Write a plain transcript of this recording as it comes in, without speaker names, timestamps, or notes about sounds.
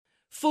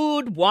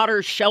Food,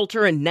 water,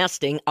 shelter, and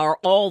nesting are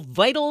all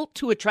vital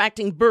to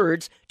attracting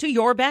birds to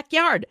your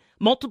backyard.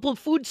 Multiple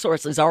food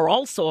sources are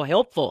also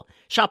helpful.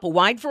 Shop a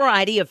wide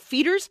variety of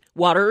feeders,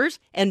 waterers,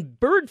 and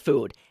bird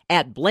food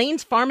at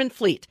Blaine's Farm and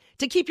Fleet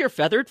to keep your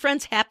feathered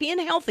friends happy and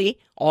healthy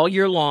all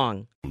year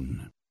long.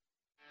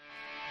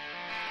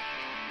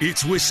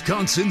 It's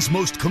Wisconsin's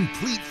most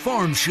complete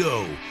farm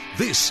show.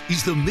 This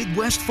is the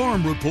Midwest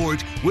Farm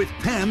Report with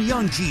Pam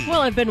Jahnke.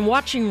 Well, I've been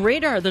watching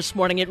radar this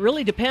morning. It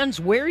really depends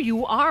where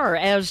you are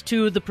as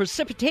to the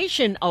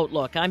precipitation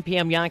outlook. I'm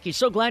Pam Jahnke.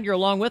 So glad you're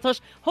along with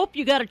us. Hope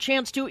you got a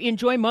chance to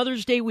enjoy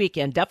Mother's Day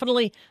weekend.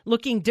 Definitely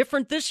looking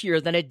different this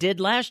year than it did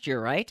last year,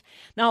 right?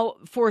 Now,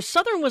 for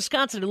southern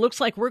Wisconsin, it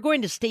looks like we're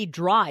going to stay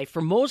dry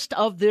for most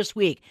of this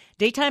week.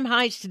 Daytime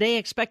highs today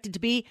expected to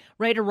be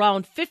right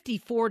around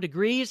 54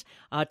 degrees.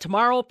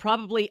 Tomorrow,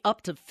 probably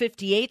up to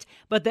 58.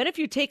 But then if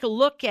you take a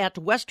look at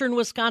western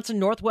Wisconsin,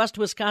 northwest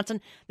Wisconsin,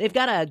 they've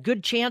got a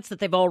good chance that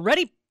they've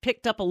already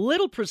picked up a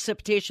little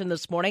precipitation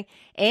this morning,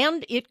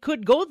 and it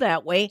could go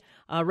that way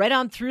right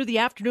on through the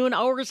afternoon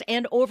hours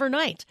and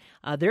overnight.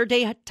 Their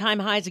daytime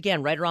highs,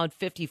 again, right around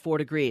 54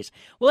 degrees.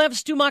 We'll have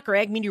Stu Mucker,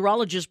 ag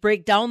meteorologist,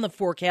 break down the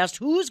forecast.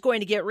 Who's going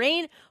to get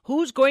rain?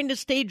 Who's going to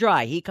stay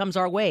dry? He comes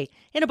our way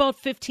in about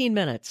 15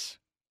 minutes.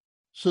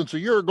 Since a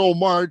year ago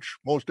March,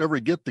 most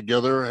every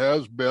get-together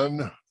has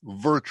been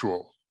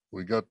virtual.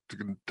 We got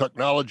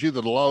technology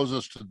that allows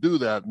us to do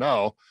that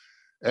now.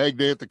 Ag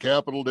Day at the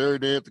Capitol, Dairy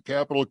Day at the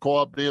Capitol,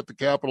 Co-op Day at the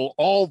Capitol,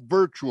 all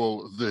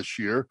virtual this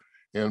year.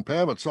 And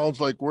Pam, it sounds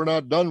like we're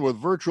not done with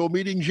virtual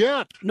meetings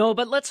yet. No,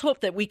 but let's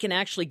hope that we can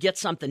actually get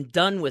something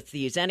done with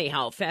these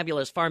anyhow.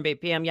 Fabulous Farm Bay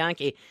Pam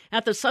Jahnke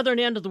at the southern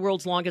end of the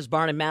world's longest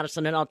barn in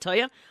Madison. And I'll tell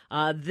you,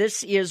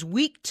 this is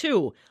week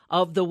 2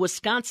 of the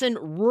Wisconsin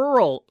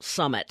Rural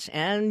Summit.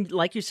 And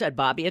like you said,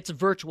 Bobby, it's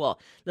virtual.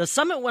 The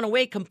summit went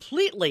away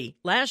completely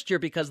last year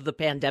because of the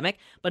pandemic.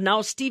 But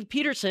now Steve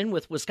Peterson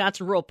with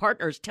Wisconsin Rural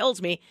Partners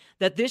tells me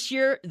that this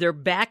year they're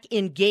back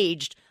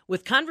engaged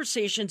with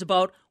conversations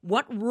about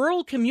what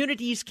rural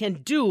communities can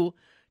do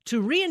to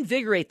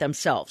reinvigorate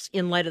themselves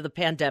in light of the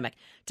pandemic,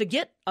 to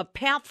get a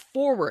path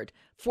forward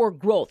for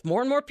growth.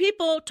 More and more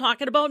people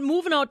talking about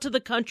moving out to the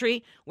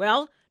country.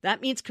 Well,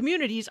 that means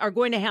communities are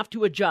going to have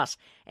to adjust.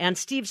 And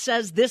Steve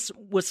says this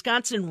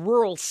Wisconsin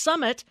Rural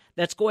Summit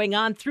that's going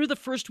on through the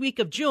first week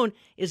of June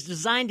is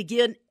designed to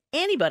give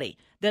anybody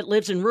that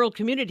lives in rural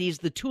communities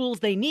the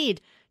tools they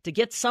need to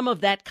get some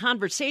of that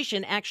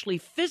conversation actually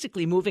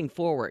physically moving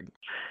forward.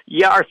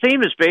 Yeah, our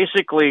theme is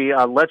basically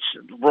let's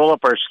roll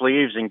up our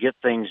sleeves and get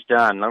things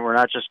done. We're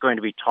not just going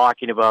to be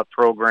talking about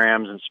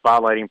programs and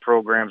spotlighting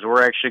programs.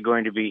 We're actually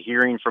going to be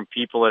hearing from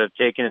people that have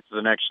taken it to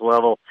the next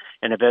level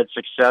and have had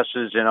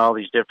successes in all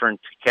these different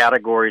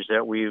categories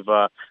that we've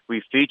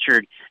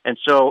featured. And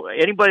so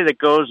anybody that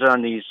goes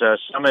on these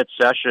summit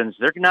sessions,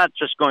 they're not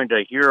just going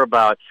to hear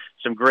about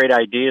some great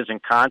ideas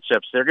and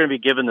concepts. They're going to be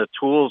given the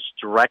tools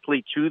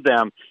directly to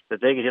them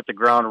that they can hit the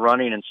ground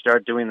running and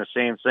start doing the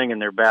same thing in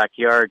their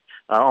backyard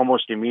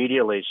almost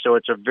immediately. So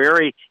it's a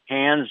very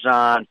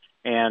hands-on,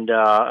 and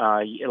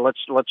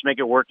let's make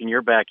it work in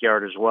your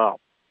backyard as well.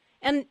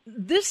 And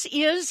this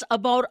is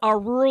about our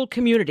rural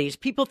communities.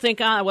 People think,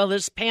 well,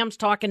 this Pam's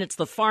talking, it's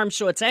the farm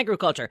show, it's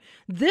agriculture.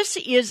 This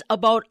is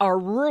about our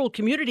rural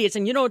communities.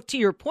 And, to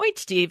your point,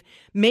 Steve,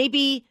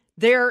 maybe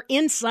their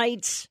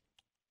insights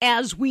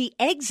as we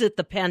exit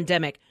the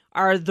pandemic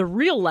are the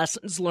real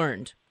lessons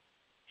learned.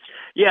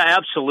 Yeah,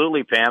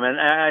 absolutely, Pam. And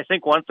I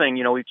think one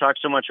thing, we've talked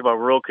so much about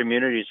rural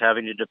communities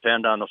having to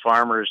depend on the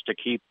farmers to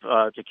keep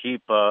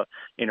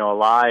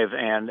alive.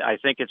 And I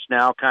think it's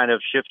now kind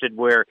of shifted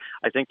where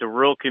I think the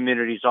rural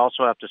communities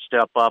also have to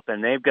step up,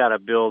 and they've got to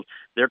build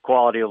their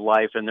quality of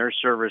life and their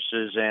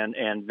services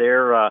and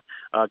their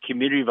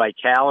community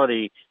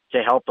vitality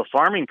to help the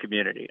farming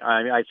community.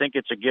 I think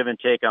it's a give and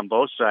take on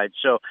both sides.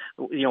 So,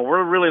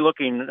 we're really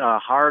looking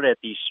hard at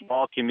these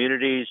small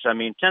communities.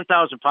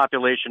 10,000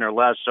 population or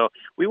less. So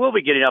we will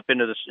be getting up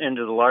into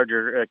the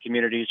larger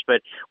communities,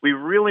 but we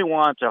really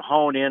want to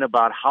hone in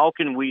about how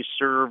can we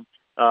serve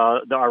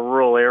our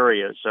rural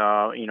areas,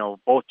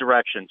 both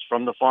directions,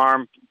 from the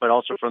farm, but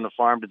also from the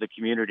farm to the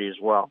community as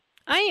well.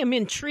 I am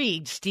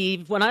intrigued,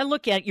 Steve. When I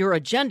look at your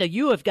agenda,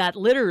 you have got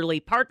literally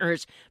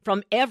partners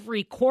from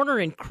every corner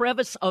and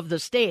crevice of the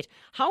state.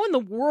 How in the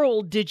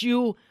world did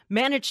you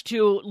manage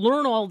to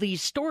learn all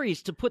these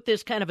stories to put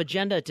this kind of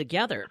agenda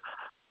together?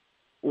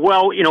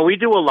 Well, we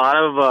do a lot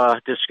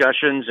of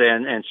discussions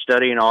and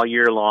studying all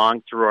year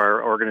long through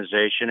our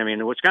organization.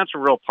 The Wisconsin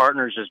Rural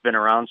Partners has been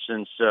around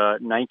since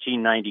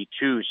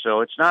 1992,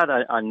 so it's not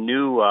a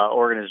new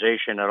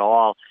organization at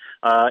all.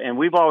 And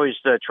we've always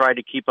tried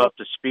to keep up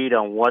to speed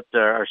on what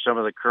are some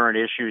of the current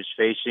issues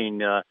facing,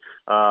 the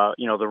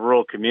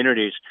rural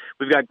communities.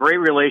 We've got great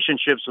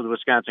relationships with the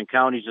Wisconsin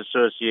Counties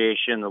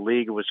Association, the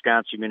League of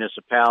Wisconsin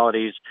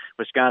Municipalities,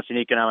 Wisconsin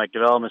Economic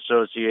Development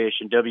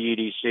Association,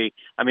 WEDC.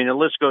 The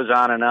list goes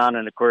on on and on.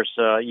 And of course,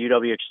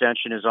 UW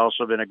Extension has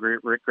also been a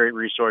great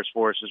resource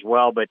for us as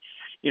well. But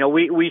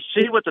we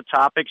see what the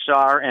topics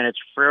are, and it's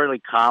fairly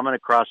common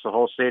across the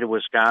whole state of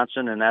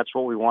Wisconsin, and that's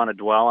what we want to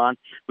dwell on.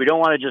 We don't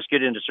want to just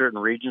get into certain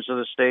regions of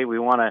the state. We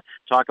want to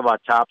talk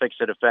about topics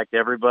that affect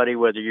everybody,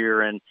 whether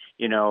you're in,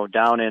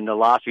 down in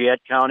Lafayette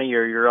County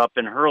or you're up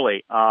in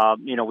Hurley.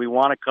 We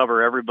want to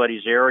cover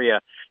everybody's area,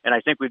 and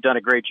I think we've done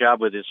a great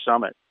job with this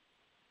summit.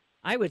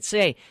 I would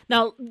say.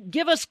 Now,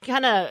 give us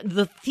kind of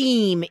the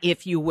theme,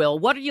 if you will.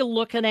 What are you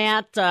looking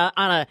at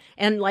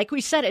and like we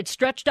said, it's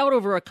stretched out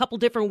over a couple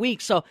different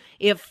weeks. So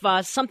if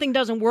something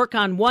doesn't work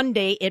on one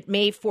day, it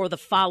may for the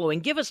following.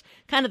 Give us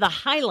kind of the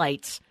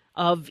highlights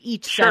of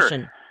each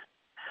session.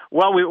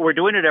 Well, we're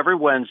doing it every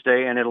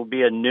Wednesday, and it'll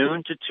be a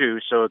noon to 2,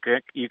 so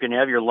you can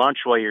have your lunch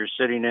while you're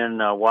sitting in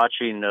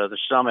watching the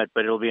summit,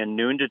 but it'll be a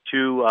noon to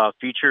 2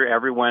 feature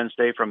every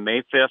Wednesday from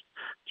May 5th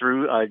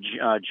through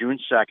June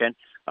 2nd.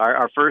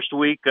 Our first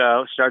week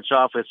starts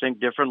off with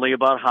Think Differently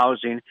About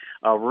Housing.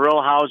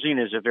 Rural housing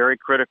is a very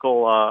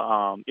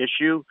critical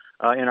issue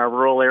in our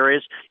rural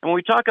areas. And when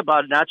we talk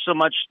about not so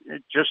much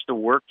just the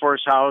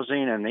workforce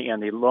housing and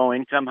the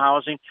low-income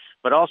housing,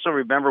 but also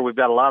remember we've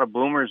got a lot of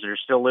boomers that are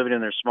still living in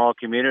their small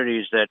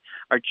communities that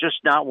are just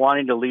not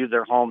wanting to leave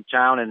their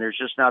hometown, and there's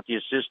just not the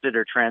assisted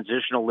or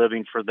transitional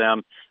living for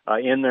them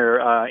in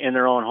their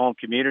own home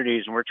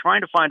communities. And we're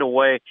trying to find a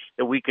way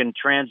that we can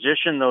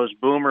transition those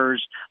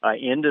boomers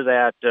into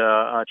that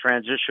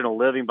transitional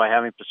living by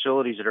having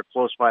facilities that are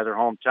close by their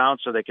hometown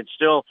so they can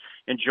still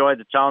enjoy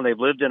the town they've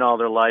lived in all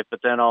their life,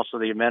 but then also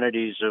the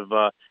amenities of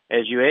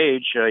as you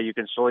age, you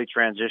can slowly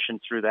transition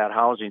through that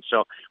housing.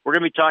 So we're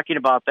going to be talking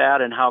about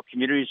that and how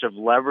communities have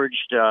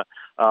leveraged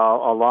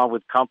along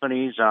with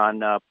companies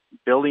on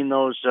building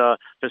those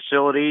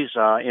facilities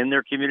in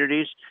their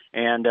communities.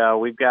 And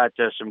we've got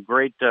some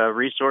great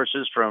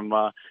resources from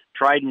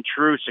tried and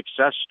true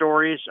success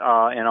stories.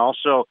 And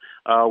also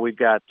we've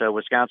got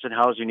Wisconsin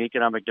Housing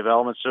Economic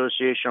Development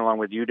Association along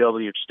with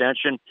UW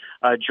Extension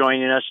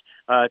joining us.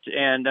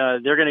 And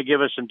they're going to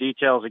give us some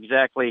details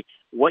exactly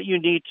what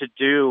you need to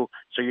do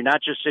so you're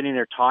not just sitting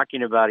there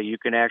talking about it. You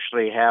can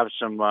actually have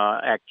some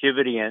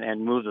activity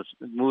and move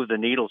the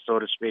needle, so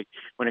to speak,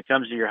 when it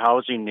comes to your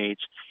housing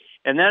needs.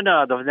 And then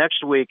the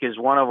next week is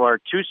one of our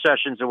 2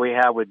 sessions that we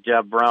have with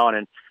Deb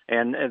Brown.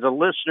 And the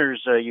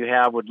listeners you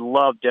have would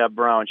love Deb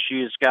Brown.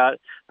 She's got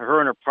her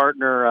and her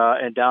partner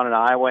and down in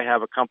Iowa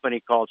have a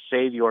company called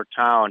Save Your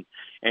Town.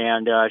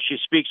 And she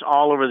speaks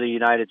all over the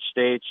United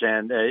States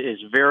and is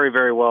very,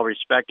 very well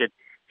respected.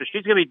 So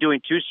she's going to be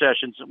doing 2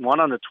 sessions, one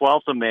on the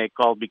 12th of May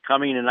called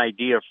Becoming an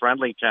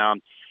Idea-Friendly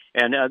Town.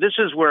 And this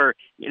is where,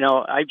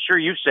 I'm sure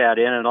you've sat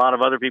in and a lot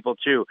of other people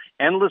too,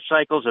 endless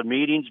cycles of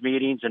meetings,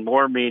 and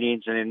more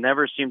meetings, and they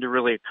never seem to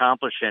really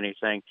accomplish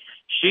anything.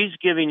 She's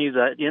giving you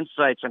the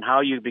insights on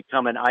how you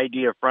become an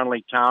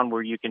idea-friendly town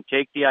where you can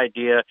take the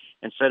idea,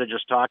 instead of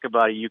just talk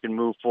about it, you can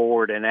move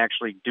forward and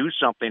actually do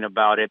something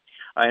about it,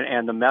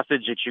 and the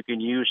methods that you can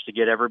use to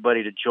get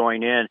everybody to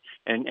join in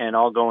and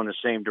all go in the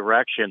same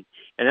direction.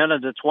 And then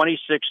on the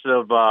 26th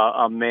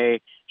of May,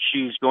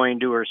 she's going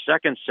to her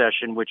second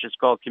session, which is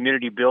called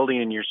Community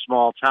Building in Your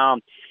Small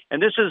Town.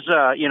 And this is,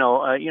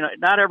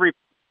 not every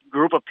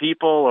group of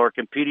people or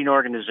competing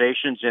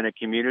organizations in a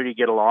community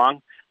get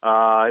along,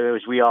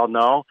 as we all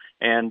know.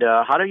 And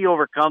how do you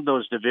overcome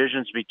those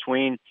divisions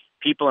between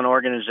people and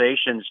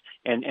organizations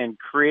and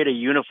create a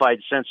unified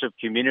sense of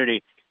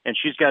community? And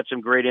she's got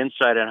some great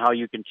insight on how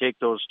you can take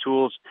those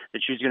tools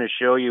that she's going to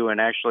show you and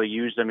actually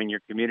use them in your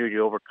community to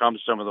overcome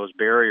some of those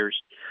barriers.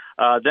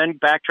 Then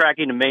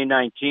backtracking to May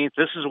 19th,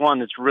 this is one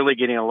that's really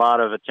getting a lot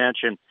of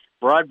attention.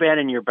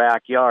 Broadband in your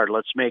backyard.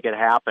 Let's make it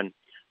happen.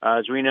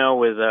 As we know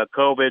with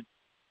COVID,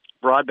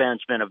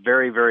 broadband's been a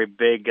very, very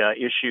big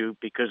issue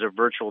because of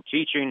virtual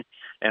teaching,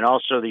 and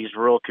also these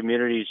rural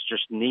communities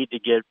just need to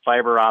get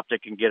fiber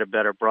optic and get a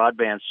better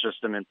broadband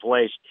system in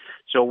place.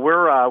 So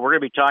we're going to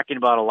be talking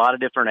about a lot of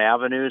different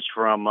avenues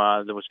from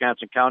the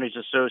Wisconsin Counties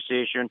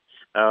Association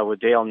with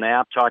Dale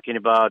Knapp talking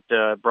about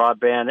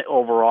broadband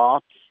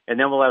overall. And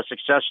then we'll have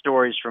success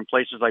stories from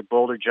places like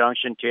Boulder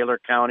Junction, Taylor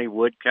County,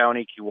 Wood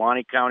County,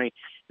 Kewaunee County.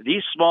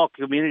 These small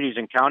communities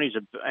and counties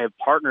have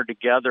partnered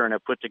together and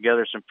have put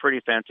together some pretty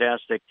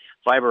fantastic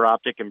fiber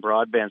optic and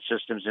broadband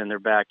systems in their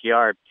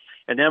backyard.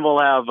 And then we'll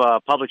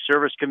have Public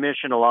Service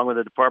Commission along with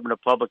the Department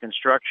of Public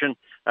Instruction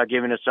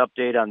giving us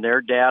update on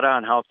their data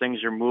on how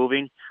things are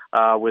moving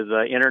with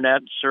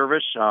internet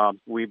service.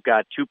 We've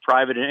got 2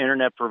 private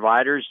internet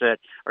providers that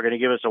are going to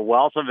give us a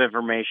wealth of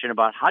information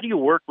about how do you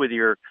work with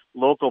your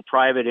local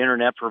private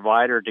internet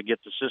provider to get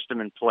the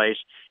system in place.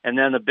 And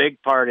then the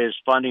big part is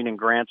funding and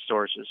grant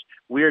sources.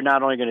 We are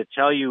not only going to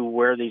tell you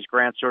where these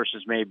grant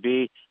sources may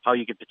be, how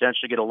you could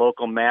potentially get a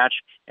local match,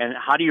 and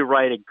how do you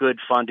write a good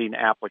funding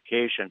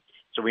application.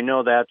 So we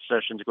know that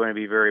session is going to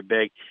be very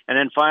big. And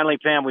then finally,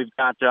 Pam, we've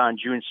got on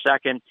June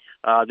 2nd,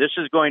 This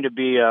is going to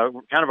be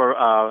kind of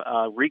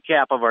a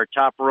recap of our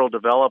top rural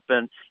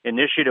development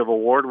initiative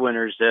award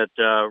winners that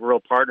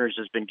Rural Partners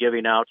has been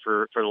giving out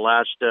for the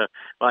last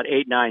about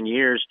 8-9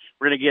 years.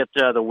 We're going to get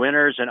the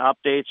winners and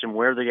updates and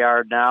where they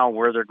are now,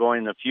 where they're going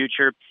in the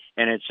future.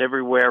 And it's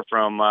everywhere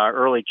from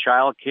early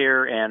child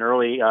care and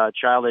early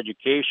child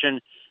education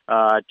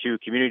to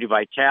community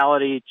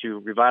vitality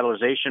to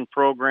revitalization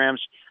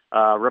programs.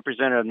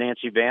 Representative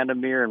Nancy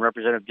Vandermeer and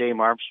Representative Dave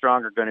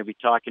Armstrong are going to be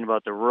talking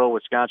about the Rural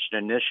Wisconsin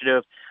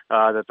Initiative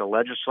that the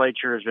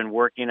legislature has been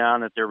working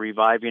on, that they're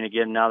reviving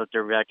again now that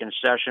they're back in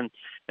session.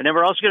 And then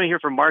we're also going to hear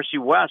from Marcy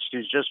West,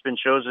 who's just been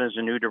chosen as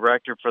a new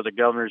director for the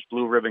Governor's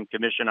Blue Ribbon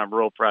Commission on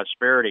Rural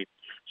Prosperity.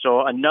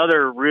 So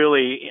another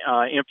really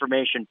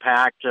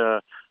information-packed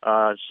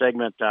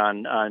segment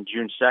on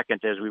June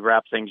 2nd as we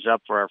wrap things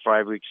up for our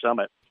 5-week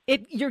summit.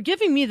 You're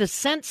giving me the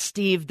sense,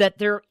 Steve, that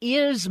there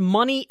is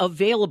money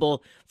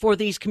available for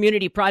these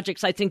community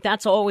projects. I think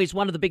that's always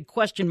one of the big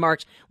question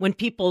marks when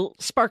people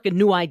spark a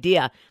new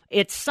idea.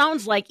 It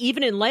sounds like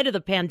even in light of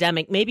the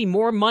pandemic, maybe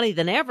more money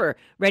than ever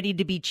ready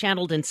to be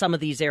channeled in some of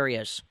these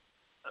areas.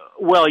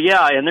 Well,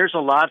 yeah, and there's a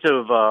lot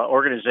of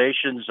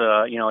organizations,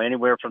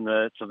 anywhere from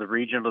the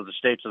region to the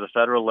state to the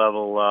federal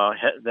level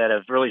that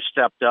have really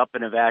stepped up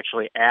and have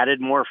actually added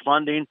more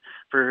funding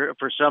for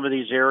some of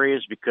these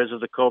areas because of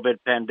the COVID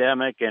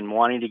pandemic and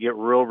wanting to get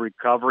rural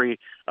recovery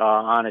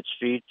on its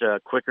feet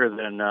quicker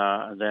than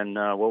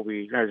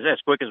as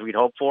quick as we'd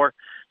hoped for.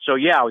 So,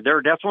 yeah, there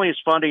definitely is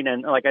funding.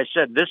 And like I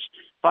said, this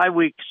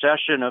 5-week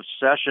session of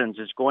sessions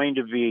is going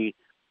to be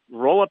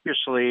roll up your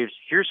sleeves.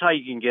 Here's how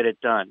you can get it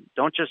done.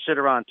 Don't just sit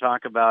around and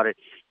talk about it.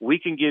 We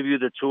can give you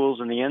the tools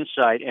and the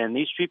insight, and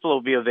these people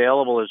will be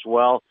available as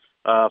well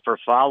for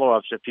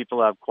follow-ups if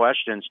people have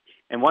questions.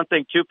 And one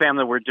thing, too, Pam,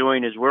 that we're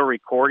doing is we're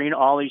recording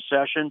all these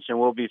sessions, and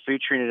we'll be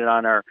featuring it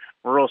on our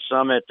Rural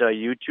Summit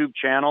YouTube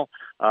channel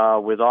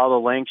with all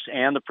the links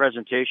and the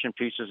presentation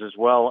pieces as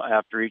well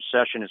after each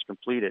session is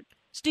completed.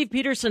 Steve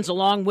Peterson's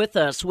along with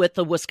us with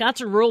the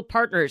Wisconsin Rural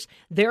Partners.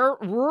 Their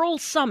Rural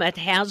Summit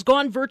has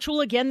gone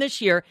virtual again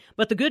this year,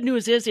 but the good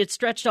news is it's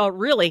stretched out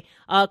really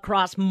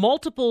across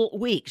multiple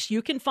weeks.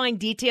 You can find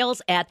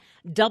details at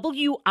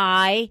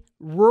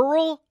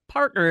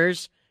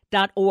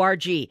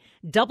WIRuralPartners.org.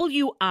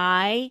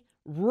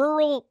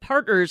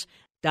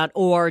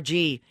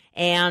 WIRuralPartners.org.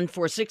 And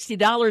for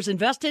 $60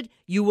 invested,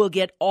 you will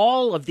get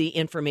all of the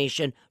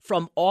information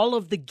from all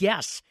of the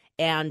guests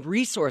and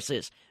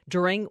resources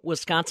during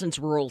Wisconsin's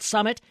Rural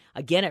Summit.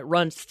 Again, it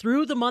runs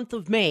through the month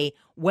of May,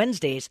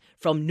 Wednesdays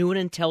from noon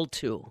until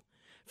 2.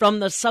 From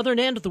the southern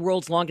end of the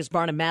world's longest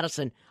barn in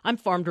Madison, I'm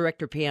Farm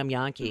Director Pam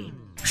Jahnke.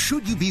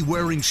 Should you be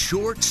wearing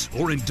shorts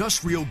or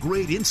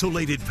industrial-grade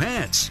insulated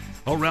pants?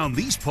 Around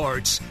these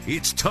parts,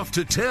 it's tough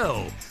to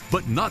tell,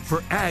 but not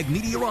for ag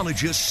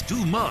meteorologist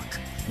Stu Muck.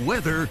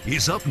 Weather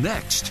is up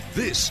next.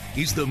 This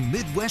is the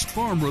Midwest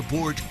Farm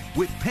Report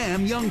with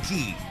Pam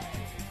Jahnke.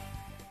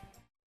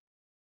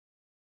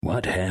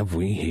 What have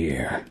we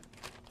here?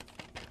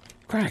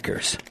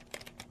 Crackers.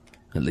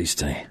 At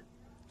least I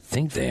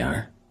think they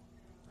are.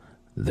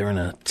 They're in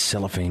a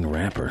cellophane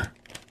wrapper.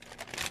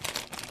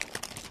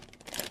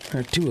 There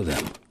are 2 of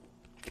them.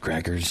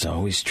 Crackers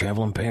always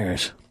travel in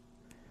pairs.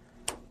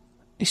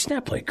 They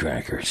snap like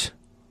crackers.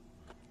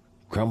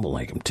 Crumble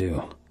like them,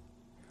 too.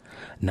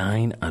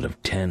 9 out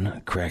of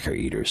 10 cracker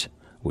eaters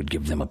would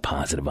give them a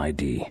positive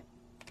ID.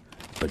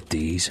 But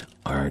these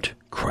aren't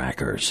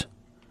crackers.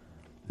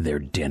 They're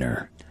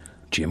dinner.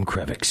 Jim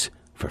Krevix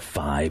for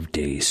 5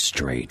 days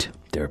straight.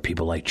 There are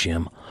people like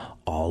Jim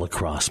all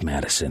across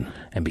Madison,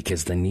 and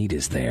because the need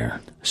is there,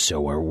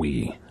 so are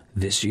we.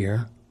 This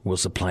year, we'll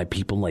supply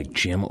people like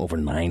Jim over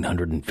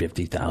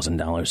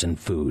 $950,000 in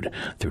food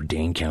through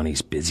Dane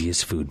County's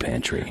busiest food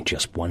pantry,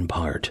 just one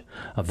part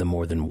of the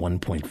more than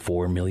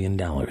 $1.4 million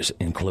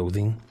in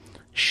clothing,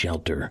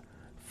 shelter,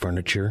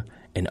 furniture,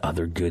 and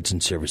other goods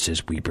and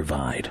services we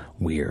provide.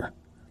 We're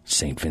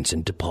St.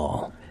 Vincent de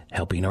Paul,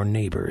 helping our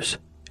neighbors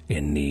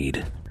in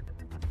need.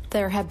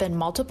 There have been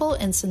multiple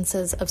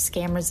instances of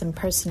scammers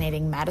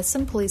impersonating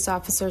Madison police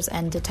officers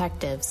and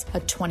detectives. A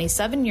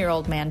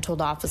 27-year-old man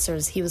told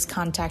officers he was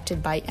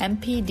contacted by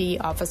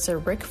MPD officer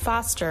Rick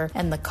Foster,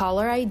 and the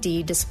caller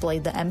ID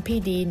displayed the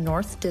MPD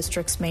North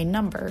District's main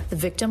number. The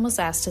victim was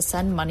asked to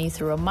send money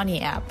through a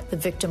money app. The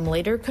victim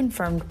later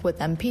confirmed with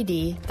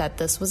MPD that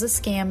this was a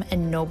scam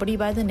and nobody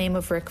by the name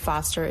of Rick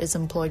Foster is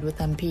employed with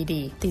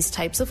MPD. These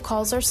types of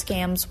calls are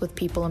scams with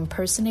people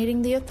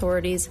impersonating the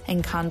authorities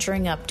and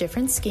conjuring up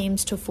different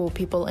schemes to fool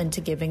people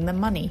into giving them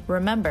money.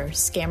 Remember,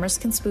 scammers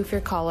can spoof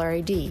your caller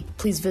ID.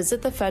 Please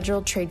visit the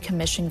Federal Trade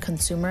Commission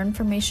Consumer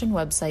Information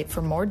website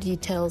for more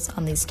details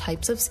on these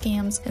types of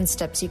scams and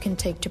steps you can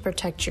take to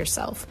protect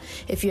yourself.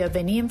 If you have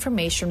any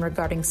information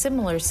regarding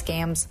similar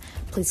scams,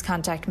 please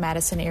contact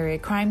Madison Area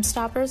Crime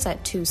Stoppers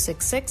at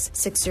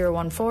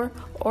 266-6014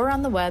 or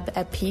on the web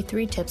at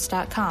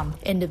p3tips.com.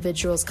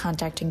 Individuals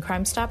contacting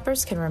Crime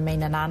Stoppers can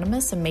remain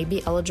anonymous and may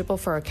be eligible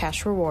for a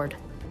cash reward.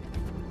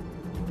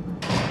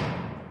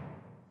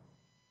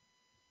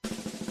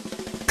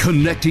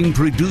 Connecting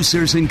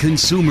producers and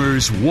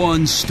consumers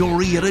one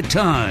story at a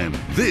time.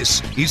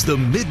 This is the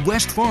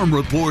Midwest Farm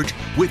Report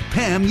with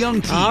Pam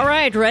Jahnke. All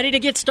right, ready to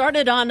get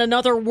started on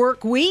another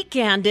work week,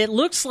 and it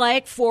looks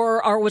like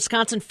for our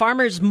Wisconsin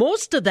farmers,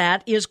 most of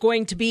that is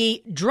going to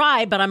be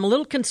dry, but I'm a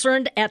little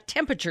concerned at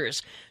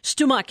temperatures.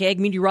 Stu Muck,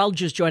 ag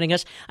meteorologist, joining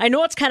us. I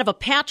know it's kind of a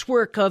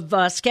patchwork of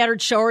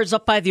scattered showers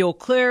up by the Eau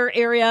Claire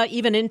area,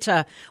 even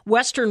into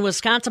western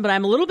Wisconsin, but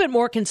I'm a little bit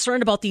more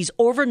concerned about these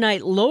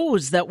overnight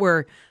lows that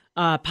we're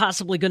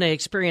possibly going to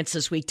experience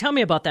this week. Tell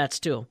me about that,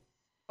 Stu.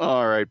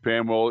 All right,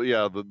 Pam. Well,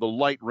 yeah, the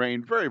light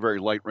rain, very, very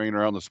light rain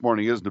around this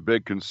morning isn't a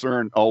big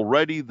concern.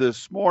 Already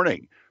this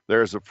morning,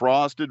 there's a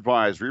frost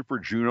advisory for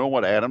Juneau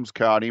and Adams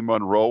County,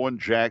 Monroe and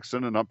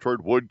Jackson, and up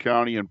toward Wood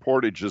County and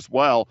Portage as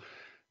well.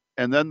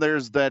 And then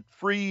there's that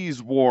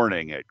freeze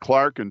warning at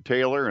Clark and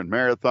Taylor and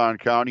Marathon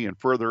County and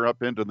further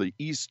up into the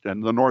east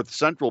and the north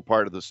central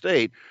part of the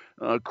state.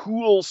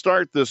 Cool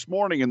start this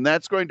morning, and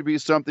that's going to be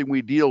something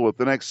we deal with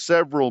the next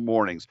several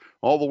mornings,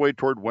 all the way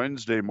toward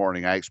Wednesday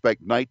morning. I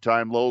expect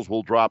nighttime lows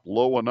will drop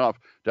low enough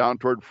down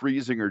toward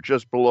freezing or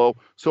just below,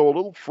 so a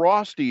little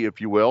frosty, if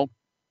you will.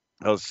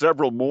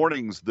 Several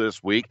mornings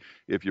this week.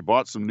 If you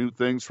bought some new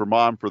things for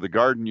Mom for the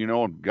garden,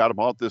 and got them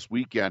out this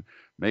weekend,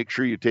 make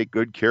sure you take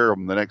good care of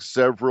them the next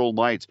several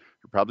nights.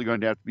 You're probably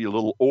going to have to be a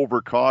little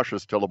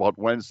overcautious till about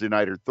Wednesday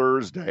night or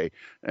Thursday.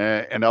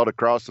 And out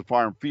across the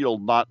farm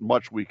field, not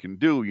much we can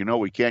do.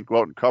 We can't go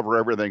out and cover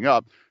everything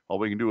up. All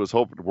we can do is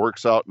hope it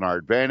works out in our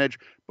advantage.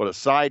 But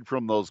aside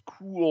from those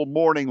cool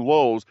morning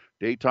lows,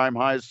 daytime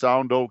highs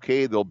sound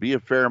okay. There'll be a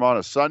fair amount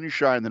of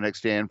sunshine the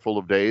next handful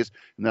of days,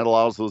 and that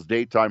allows those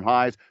daytime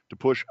highs to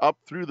push up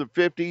through the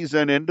 50s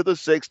and into the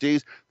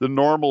 60s. The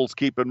normals,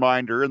 keep in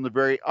mind, are in the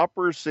very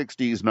upper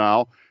 60s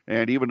now,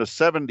 and even a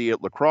 70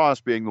 at La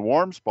Crosse being the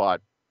warm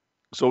spot.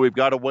 So we've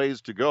got a ways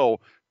to go.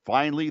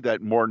 Finally,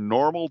 that more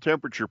normal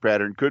temperature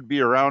pattern could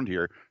be around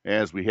here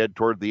as we head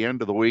toward the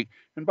end of the week.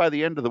 And by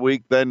the end of the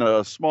week, then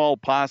a small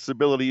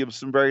possibility of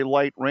some very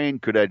light rain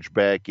could edge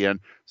back in.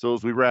 So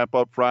as we wrap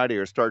up Friday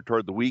or start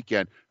toward the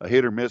weekend, a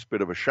hit or miss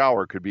bit of a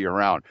shower could be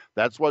around.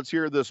 That's what's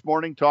here this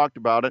morning. Talked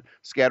about it,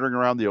 scattering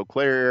around the Eau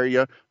Claire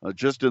area,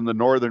 just in the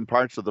northern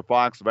parts of the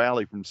Fox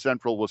Valley from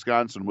central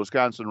Wisconsin,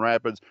 Wisconsin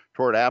Rapids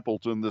toward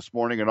Appleton this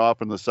morning and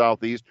off in the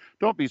southeast.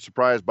 Don't be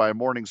surprised by a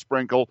morning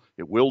sprinkle.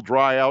 It will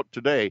dry out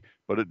today,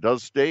 but it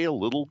does stay a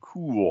little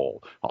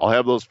cool. I'll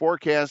have those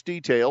forecast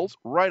details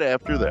right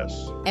after this.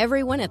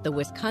 Everyone at the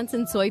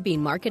Wisconsin Soybean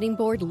Marketing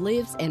Board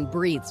lives and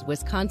breathes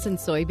Wisconsin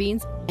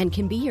soybeans and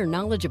can be your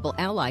knowledgeable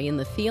ally in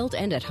the field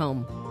and at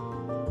home.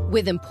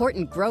 With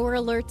important grower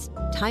alerts,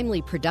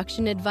 timely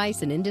production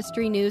advice and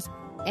industry news,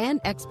 and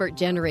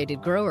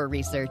expert-generated grower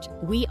research,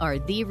 we are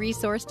the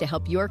resource to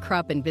help your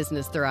crop and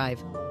business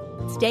thrive.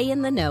 Stay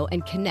in the know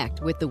and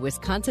connect with the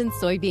Wisconsin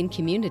soybean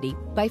community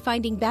by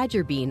finding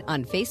Badger Bean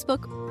on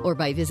Facebook or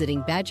by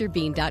visiting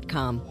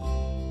badgerbean.com.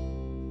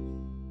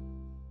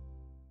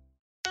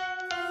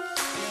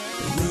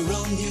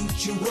 Rural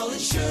Mutual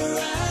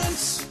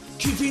Insurance,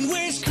 keeping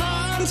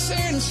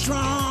Wisconsin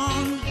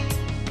strong.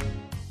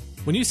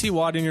 When you see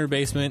water in your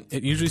basement,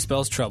 it usually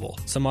spells trouble.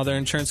 Some other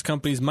insurance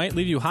companies might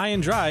leave you high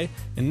and dry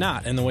and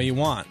not in the way you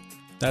want.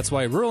 That's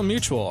why Rural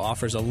Mutual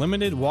offers a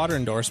limited water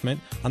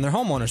endorsement on their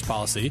homeowner's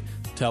policy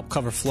to help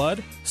cover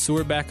flood,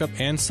 sewer backup,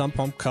 and sump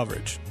pump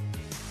coverage.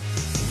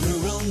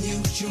 Rural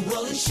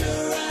Mutual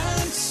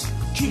Insurance,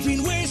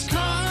 keeping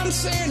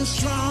Wisconsin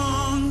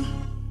strong.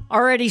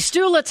 Alrighty,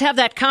 Stu, let's have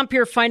that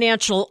Compeer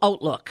Financial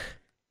Outlook.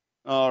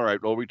 All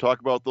right. Well, we talk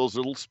about those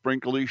little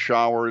sprinkly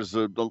showers.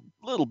 A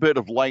little bit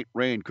of light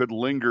rain could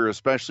linger,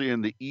 especially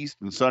in the east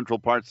and central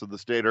parts of the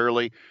state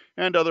early.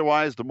 And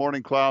otherwise, the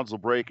morning clouds will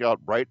break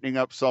out, brightening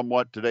up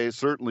somewhat today,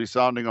 certainly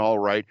sounding all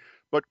right.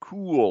 But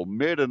cool,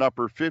 mid and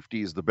upper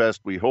 50s, the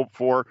best we hope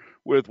for,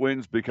 with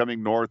winds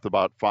becoming north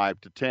about 5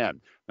 to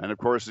 10. And, of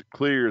course, it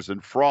clears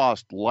and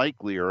frost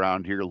likely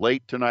around here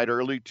late tonight,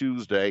 early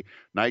Tuesday.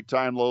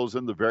 Nighttime lows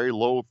in the very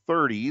low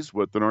 30s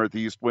with the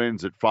northeast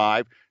winds at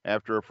 5.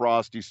 After a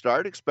frosty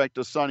start, expect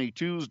a sunny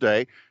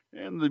Tuesday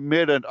in the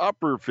mid and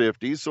upper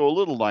 50s, so a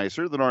little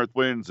nicer. The north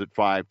winds at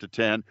 5 to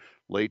 10.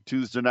 Late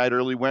Tuesday night,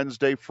 early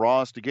Wednesday,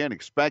 frost again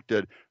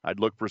expected. I'd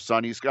look for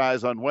sunny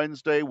skies on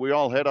Wednesday. We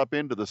all head up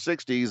into the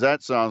 60s.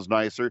 That sounds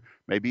nicer.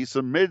 Maybe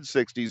some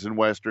mid-60s in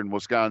western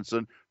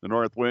Wisconsin. The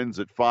north winds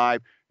at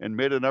 5 and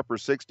mid and upper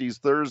 60s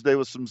Thursday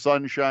with some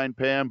sunshine,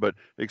 Pam, but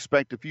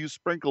expect a few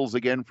sprinkles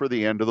again for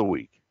the end of the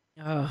week.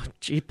 Oh,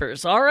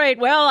 jeepers. All right.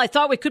 Well, I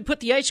thought we could put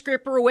the ice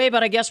scraper away,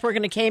 but I guess we're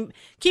going to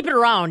keep it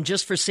around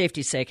just for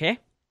safety's sake, eh?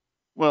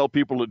 Well,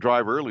 people that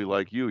drive early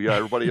like you, yeah,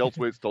 everybody else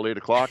waits till 8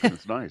 o'clock, and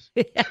it's nice.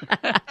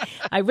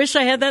 I wish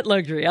I had that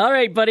luxury. All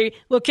right, buddy.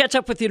 We'll catch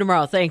up with you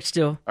tomorrow. Thanks,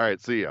 Stu. All right,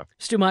 see ya.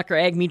 Stu Mucker,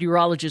 ag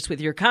meteorologist with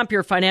your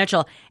Compeer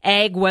Financial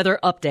Ag Weather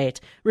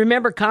Update.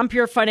 Remember,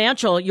 Compeer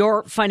Financial,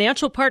 your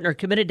financial partner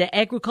committed to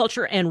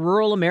agriculture and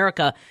rural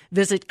America.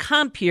 Visit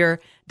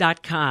Compeer.com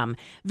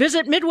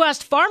Visit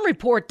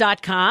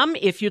MidwestFarmReport.com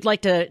if you'd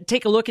like to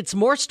take a look at some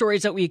more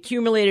stories that we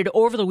accumulated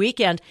over the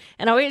weekend.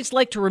 And I always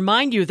like to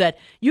remind you that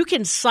you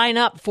can sign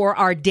up for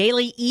our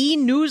daily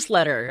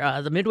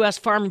e-newsletter. The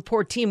Midwest Farm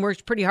Report team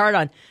works pretty hard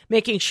on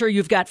making sure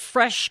you've got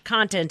fresh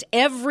content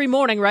every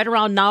morning right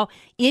around now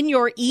in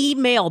your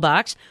email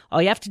box.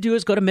 All you have to do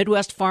is go to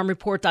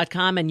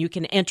MidwestFarmReport.com and you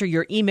can enter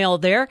your email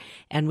there.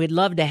 And we'd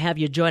love to have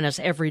you join us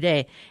every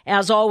day.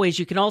 As always,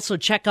 you can also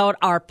check out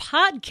our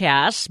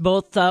podcasts.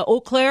 Both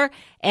Eau Claire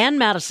and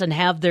Madison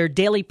have their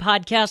daily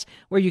podcasts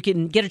where you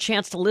can get a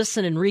chance to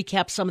listen and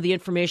recap some of the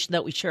information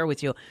that we share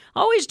with you.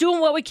 Always doing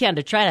what we can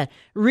to try to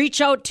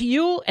reach out to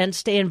you and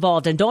stay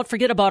involved. And don't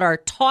forget about our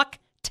talk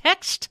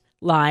text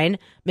line,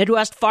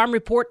 Midwest Farm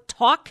Report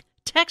talk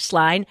text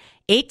line,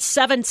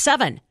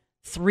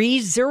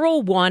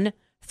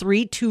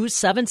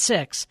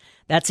 877-301-3276.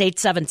 That's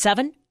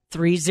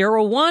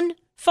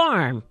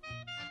 877-301-FARM.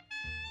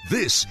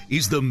 This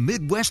is the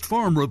Midwest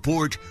Farm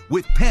Report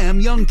with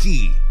Pam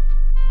Youngkey.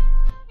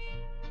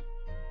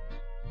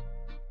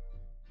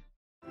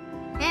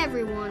 Hey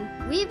everyone,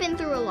 we've been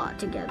through a lot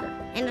together.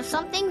 And if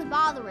something's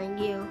bothering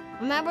you,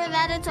 remember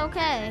that it's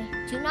okay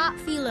to not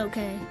feel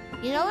okay.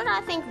 You know what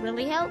I think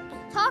really helps?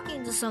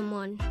 Talking to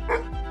someone.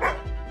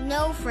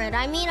 No, Fred,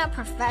 I mean a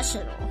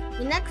professional.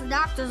 The next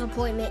doctor's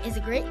appointment is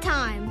a great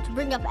time to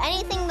bring up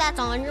anything that's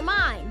on your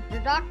mind.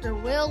 Your doctor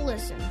will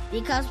listen,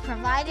 because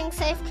providing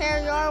safe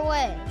care your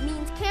way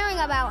means caring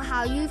about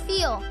how you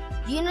feel.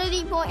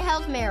 Unity Point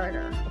Health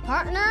Meritor, a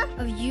partner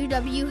of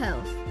UW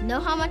Health. Know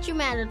how much you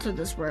matter to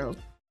this world.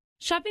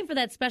 Shopping for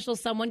that special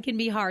someone can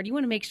be hard. You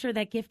want to make sure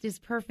that gift is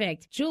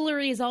perfect.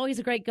 Jewelry is always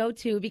a great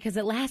go-to because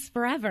it lasts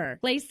forever.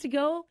 Place to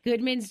go?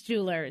 Goodman's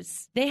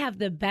Jewelers. They have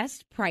the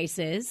best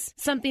prices,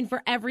 something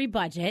for every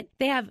budget.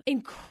 They have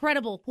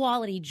incredible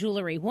quality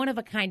jewelry,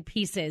 one-of-a-kind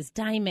pieces,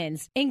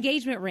 diamonds,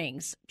 engagement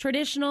rings,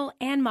 traditional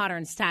and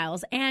modern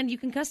styles, and you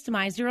can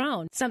customize your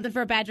own. Something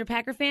for a Badger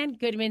Packer fan?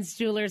 Goodman's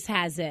Jewelers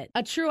has it.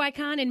 A true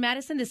icon in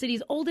Madison, the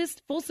city's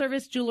oldest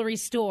full-service jewelry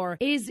store,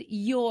 is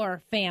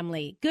your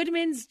family.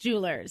 Goodman's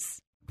Jewelers.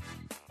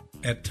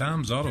 At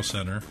Tom's Auto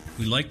Center,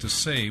 we like to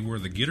say we're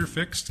the get her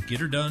fixed, get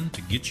her done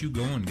to get you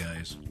going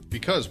guys.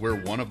 Because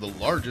we're one of the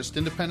largest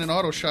independent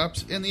auto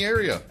shops in the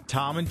area.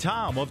 Tom and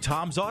Tom of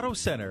Tom's Auto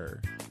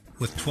Center.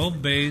 With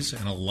 12 bays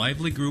and a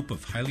lively group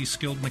of highly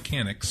skilled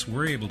mechanics,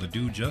 we're able to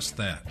do just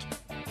that.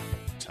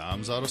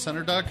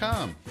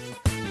 Tom'sAutoCenter.com.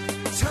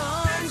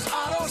 Tom's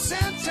Auto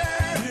Center.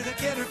 We're the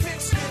get her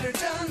fixed, get her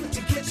done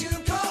to get you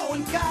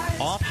going, guys.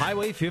 Off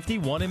Highway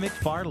 51 in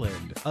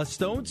McFarland, a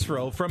stone's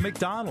throw from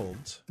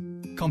McDonald's.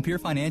 Compeer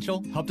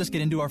Financial helped us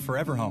get into our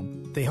forever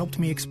home. They helped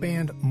me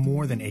expand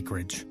more than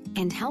acreage.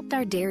 And helped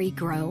our dairy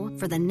grow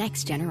for the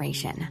next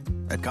generation.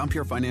 At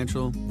Compeer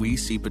Financial, we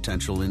see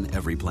potential in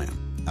every plan.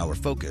 Our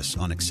focus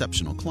on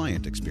exceptional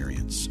client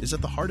experience is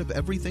at the heart of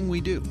everything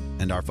we do,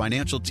 and our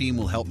financial team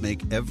will help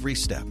make every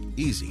step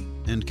easy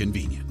and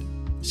convenient.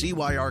 See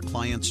why our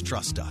clients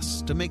trust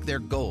us to make their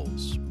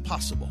goals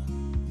possible.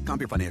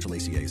 Compeer Financial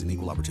ACA is an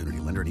equal opportunity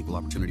lender and equal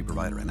opportunity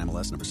provider.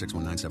 NMLS number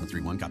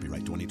 619731.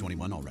 Copyright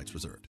 2021. All rights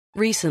reserved.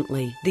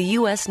 Recently, the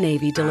U.S.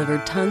 Navy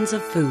delivered tons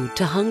of food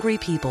to hungry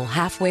people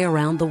halfway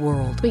around the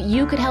world. But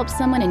you could help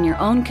someone in your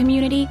own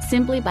community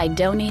simply by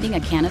donating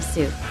a can of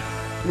soup.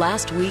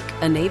 Last week,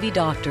 a Navy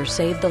doctor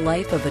saved the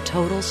life of a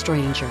total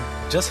stranger.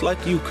 Just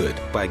like you could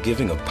by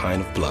giving a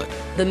pint of blood.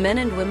 The men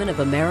and women of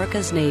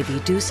America's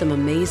Navy do some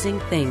amazing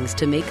things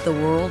to make the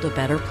world a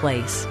better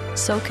place.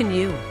 So can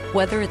you,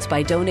 whether it's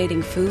by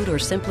donating food or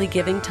simply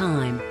giving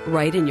time,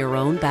 right in your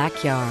own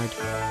backyard.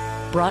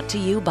 Brought to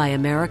you by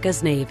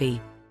America's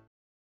Navy.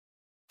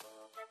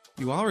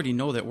 You already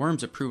know that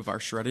worms approve our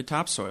shredded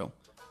topsoil,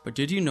 but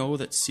did you know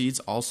that seeds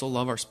also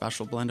love our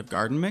special blend of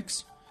garden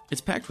mix? It's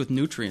packed with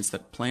nutrients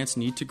that plants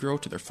need to grow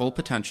to their full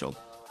potential.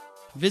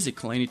 Visit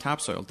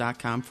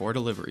KalaniTopsoil.com for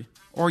delivery,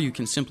 or you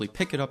can simply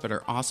pick it up at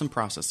our awesome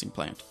processing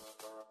plant.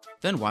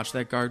 Then watch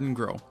that garden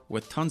grow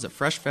with tons of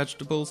fresh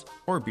vegetables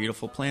or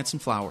beautiful plants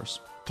and flowers.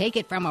 Take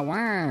it from a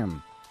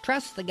worm.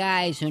 Trust the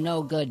guys who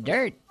know good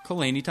dirt.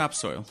 Kalani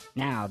Topsoil.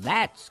 Now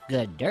that's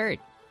good dirt.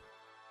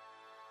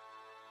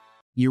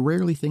 You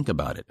rarely think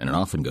about it, and it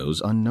often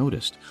goes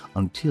unnoticed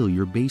until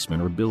your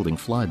basement or building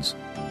floods.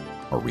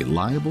 A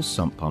reliable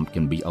sump pump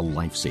can be a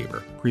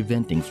lifesaver,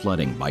 preventing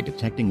flooding by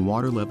detecting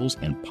water levels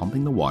and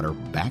pumping the water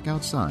back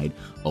outside,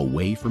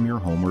 away from your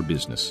home or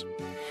business.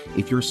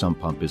 If your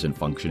sump pump isn't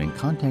functioning,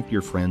 contact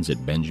your friends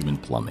at Benjamin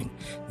Plumbing.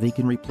 They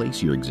can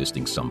replace your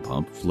existing sump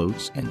pump,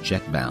 floats, and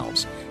check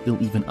valves.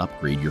 They'll even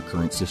upgrade your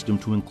current system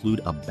to include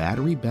a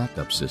battery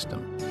backup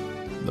system.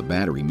 The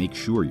battery makes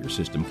sure your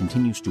system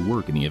continues to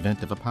work in the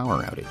event of a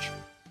power outage.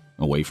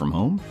 Away from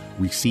home,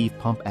 receive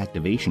pump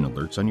activation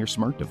alerts on your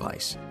smart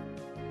device.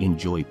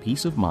 Enjoy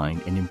peace of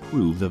mind and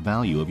improve the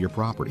value of your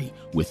property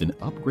with an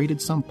upgraded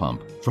sump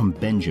pump from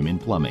Benjamin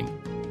Plumbing.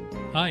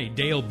 Hi,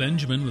 Dale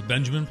Benjamin with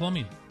Benjamin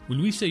Plumbing.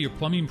 When we say your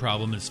plumbing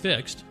problem is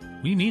fixed,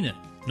 we mean it.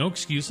 No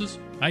excuses.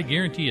 I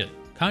guarantee it.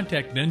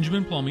 Contact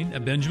Benjamin Plumbing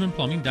at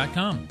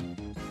benjaminplumbing.com.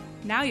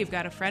 Now you've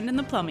got a friend in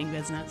the plumbing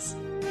business.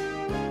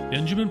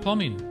 Benjamin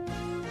Plumbing.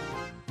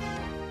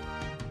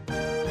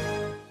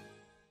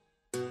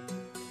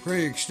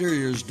 Prairie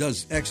Exteriors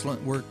does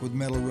excellent work with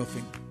metal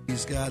roofing.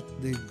 He's got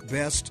the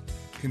best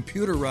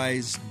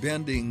computerized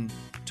bending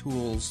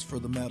tools for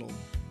the metal.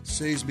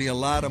 Saves me a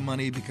lot of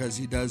money because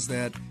he does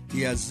that.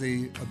 He has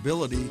the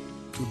ability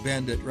to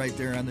bend it right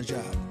there on the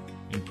job.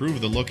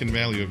 Improve the look and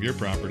value of your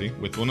property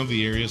with one of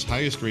the area's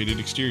highest rated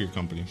exterior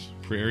companies,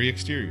 Prairie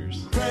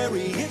Exteriors.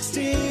 Prairie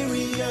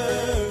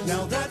Exterior,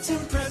 now that's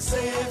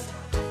impressive.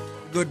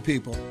 Good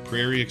people.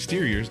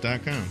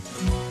 PrairieExteriors.com.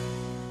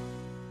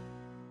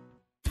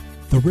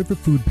 The River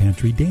Food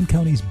Pantry, Dane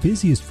County's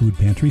busiest food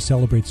pantry,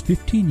 celebrates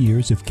 15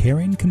 years of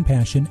caring,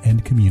 compassion,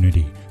 and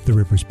community. The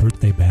River's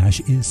Birthday Bash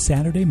is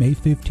Saturday, May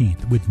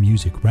 15th, with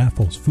music,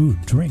 raffles,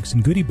 food, drinks,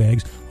 and goodie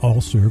bags,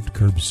 all served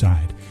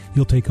curbside.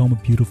 You'll take home a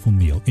beautiful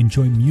meal,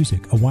 enjoy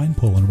music, a wine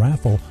pull, and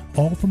raffle,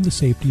 all from the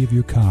safety of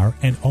your car,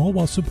 and all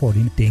while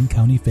supporting Dane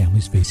County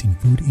families facing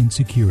food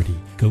insecurity.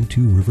 Go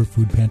to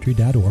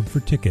riverfoodpantry.org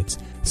for tickets.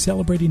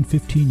 Celebrating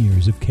 15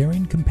 years of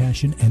caring,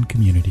 compassion, and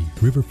community.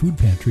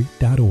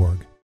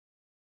 riverfoodpantry.org.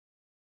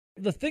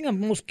 The thing I'm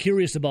most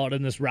curious about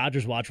in this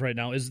Rogers watch right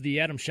now is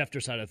the Adam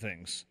Schefter side of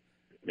things.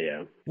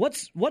 Yeah.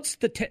 What's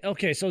the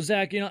okay? So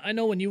Zach, I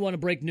know when you want to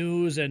break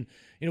news and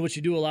what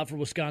you do a lot for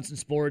Wisconsin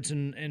sports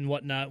and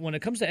whatnot. When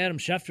it comes to Adam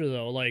Schefter,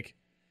 though, like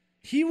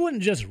he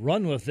wouldn't just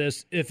run with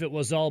this if it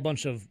was all a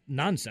bunch of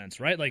nonsense,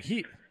 right?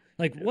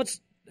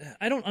 What's?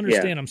 I don't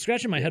understand. Yeah. I'm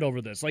scratching my head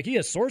over this. Like he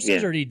has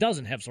sources, or he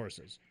doesn't have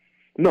sources.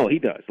 No, he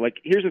does. Like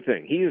here's the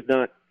thing: he is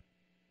not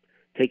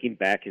taking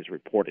back his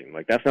reporting.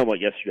 Like that's not what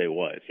yesterday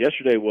was.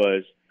 Yesterday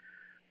was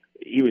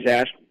he was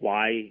asked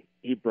why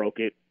he broke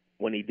it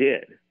when he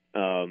did.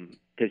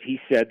 Because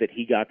he said that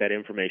he got that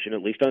information,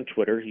 at least on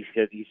Twitter. He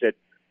said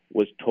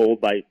was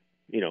told by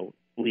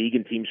league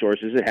and team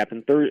sources. It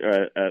happened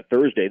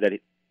Thursday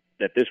that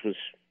this was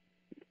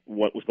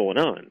what was going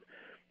on,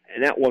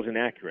 and that wasn't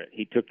accurate.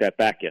 He took that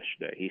back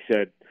yesterday. He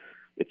said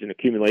it's an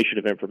accumulation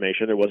of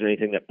information. There wasn't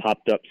anything that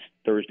popped up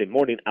Thursday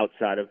morning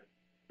outside of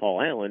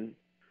Paul Allen,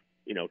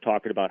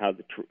 talking about how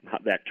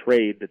that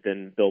trade that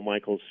then Bill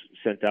Michaels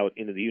sent out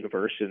into the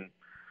universe and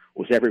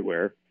was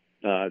everywhere.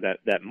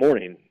 That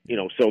morning,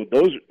 so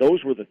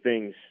those were the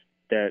things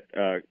that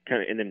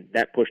and then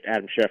that pushed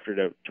Adam Schefter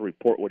to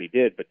report what he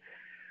did. But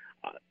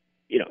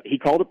he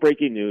called it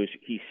breaking news.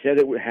 He said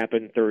it would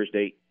happen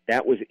Thursday.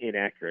 That was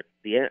inaccurate.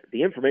 The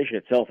information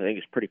itself, I think,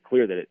 is pretty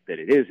clear that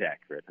it is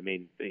accurate. I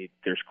mean,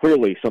 there's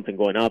clearly something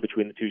going on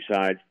between the two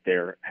sides.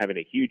 They're having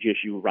a huge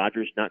issue.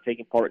 Rogers not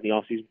taking part in the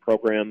off-season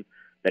program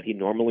that he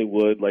normally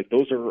would. Like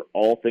those are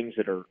all things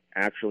that are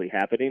actually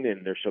happening,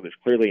 and there's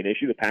clearly an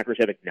issue. The Packers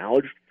have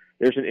acknowledged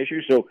there's an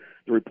issue. So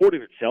the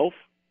reporting itself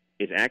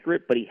is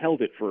accurate, but he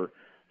held it for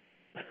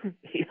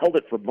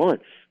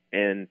months,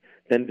 and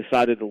then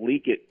decided to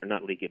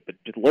but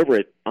to deliver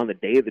it on the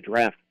day of the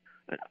draft,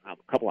 a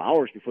couple of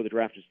hours before the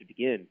draft is to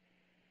begin.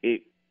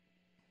 The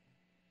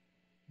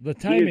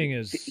timing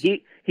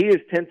he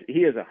is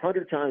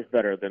 100 times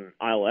better than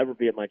I'll ever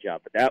be at my job,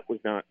 but that was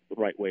not the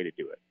right way to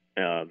do it.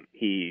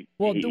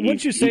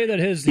 Wouldn't you say that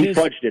he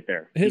fudged it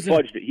there? He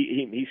fudged it.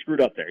 He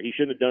screwed up there. He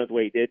shouldn't have done it the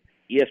way he did.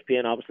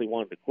 ESPN obviously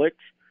wanted the clicks.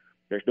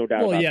 There's no doubt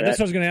about that. Well, yeah, that's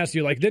what I was going to ask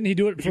you. Like, didn't he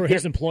do it for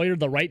his employer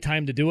the right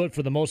time to do it,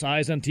 for the most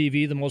eyes on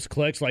TV, the most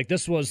clicks? Like,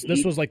 this was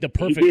like the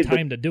perfect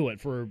time to do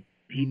it for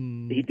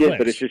he did,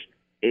 but it's just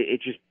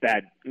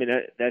bad. I mean,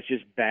 that's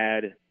just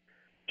bad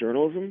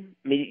journalism.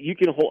 I mean, you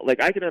can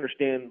I can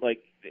understand,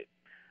 like,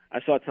 I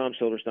saw Tom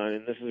Silverstein,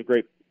 and this is a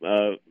great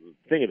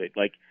thing of it.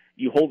 Like,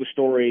 you hold a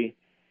story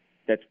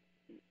that's,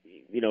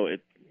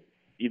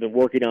 you've been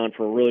working on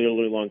for a really,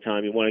 really long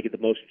time. You want to get the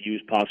most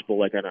views possible,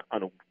 like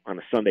on a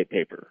Sunday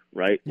paper,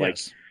 right?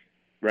 Yes.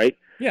 Like, right?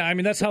 Yeah, I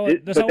mean that's how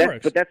it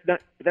works. But that's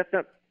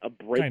not a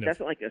break. Kind of. That's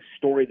not like a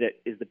story that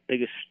is the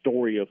biggest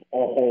story of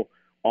all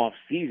off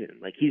season.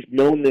 Like he's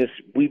known this.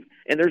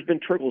 And there's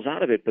been trickles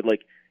out of it, but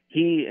like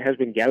he has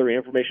been gathering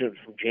information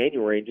from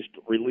January and just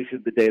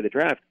releases the day of the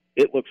draft.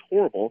 It looks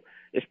horrible,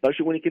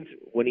 especially when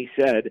he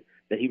said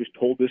that he was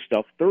told this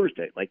stuff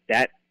Thursday. Like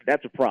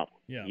that's a problem.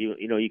 Yeah.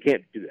 You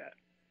can't do that.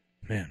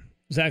 Man.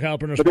 Zach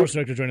Halpern, our sports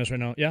director, joining us right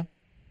now. Yeah?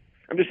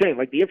 I'm just saying,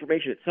 like, the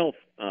information itself,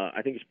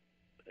 I think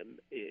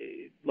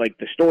is, like,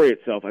 the story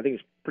itself, I think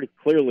is pretty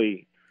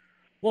clearly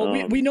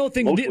we know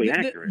things.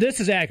 Accurate.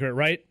 This is accurate,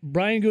 right?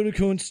 Brian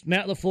Gutekunst,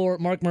 Matt LaFleur,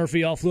 Mark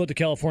Murphy all flew out to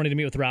California to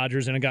meet with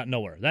Rodgers, and it got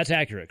nowhere. That's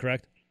accurate,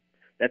 correct?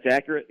 That's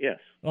accurate, yes.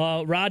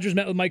 Rodgers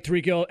met with Mike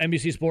Tirico,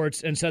 NBC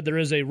Sports, and said there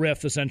is a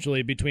rift,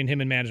 essentially, between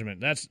him and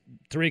management.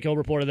 Tirico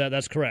reported that.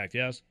 That's correct,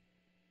 yes?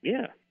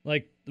 Yeah.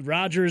 Like,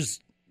 Rodgers...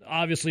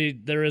 Obviously,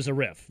 there is a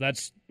riff.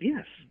 That's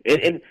yes,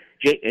 and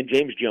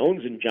James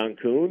Jones and John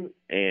Kuhn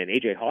and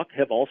AJ Hawk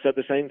have all said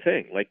the same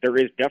thing. Like there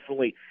is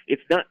definitely,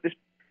 it's not this.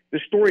 The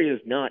story is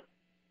not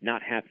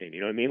happening. You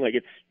know what I mean? Like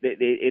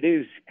it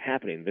is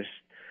happening. This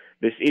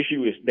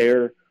issue is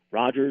there.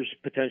 Rodgers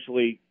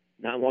potentially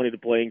not wanting to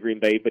play in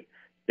Green Bay, but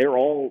they're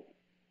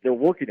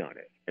working on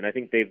it, and I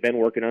think they've been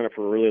working on it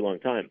for a really long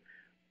time.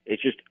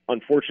 It's just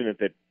unfortunate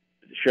that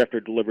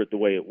Schefter delivered the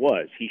way it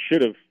was. He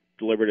should have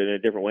delivered it in a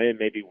different way, and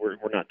maybe we're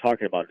not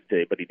talking about it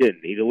today, but he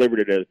didn't. He delivered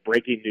it as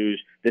breaking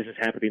news, this is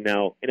happening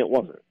now, and it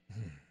wasn't.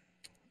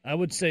 I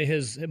would say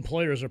his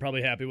employers are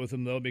probably happy with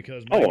him, though,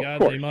 because, my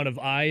God, the amount of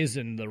eyes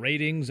and the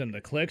ratings and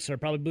the clicks are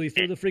probably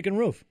through the freaking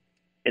roof.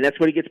 And that's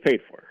what he gets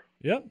paid for.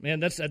 Yep,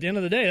 and that's, at the end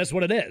of the day, that's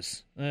what it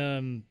is.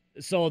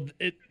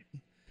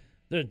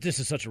 This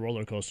is such a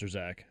roller coaster,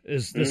 Zach.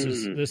 This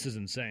is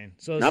insane.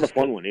 So not a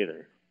fun one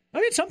either. I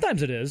mean,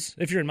 sometimes it is.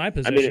 If you're in my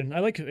position, I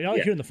like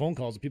hearing the phone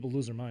calls. People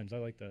lose their minds. I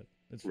like that.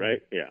 It's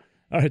right? Yeah.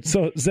 All right.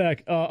 So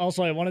Zach,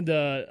 also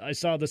I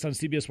saw this on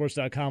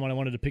CBSSports.com, and I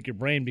wanted to pick your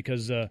brain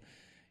because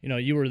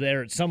you were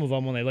there at some of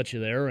them when they let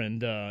you there,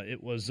 and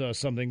it was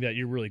something that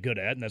you're really good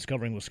at, and that's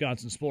covering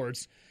Wisconsin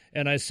sports.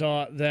 And I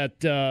saw that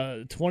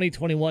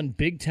 2021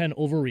 Big Ten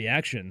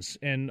overreactions,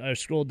 and I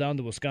scrolled down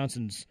to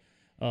Wisconsin's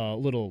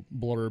little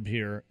blurb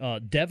here.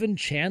 Devin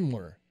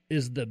Chandler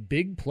is the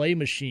big play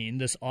machine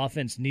this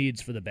offense needs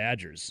for the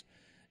Badgers.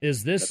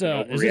 Is this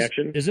an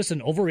overreaction? Is this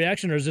an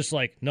overreaction, or is this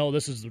like, no,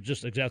 this is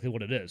just exactly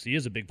what it is? He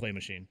is a big play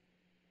machine.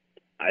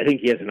 I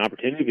think he has an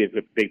opportunity to be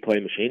a big play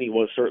machine. He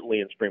was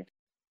certainly in spring.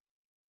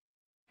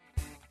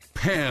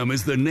 Pam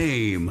is the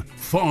name.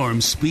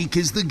 Farm speak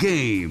is the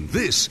game.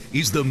 This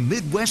is the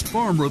Midwest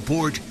Farm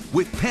Report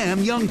with Pam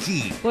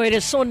Youngkey. Boy, it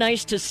is so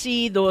nice to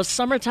see those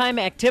summertime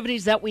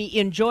activities that we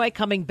enjoy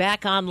coming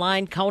back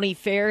online, county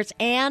fairs,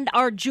 and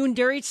our June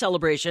dairy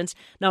celebrations.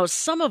 Now,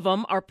 some of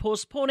them are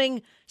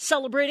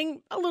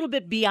celebrating a little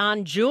bit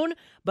beyond June,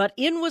 but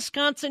in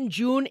Wisconsin,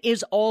 June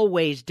is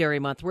always Dairy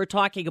Month. We're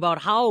talking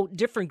about how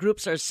different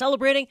groups are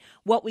celebrating,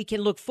 what we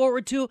can look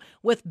forward to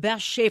with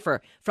Beth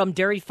Schaefer from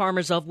Dairy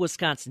Farmers of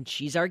Wisconsin.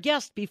 She's our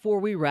guest before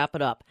we wrap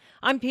it up.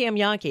 I'm Pam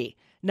Youngkey.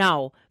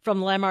 Now,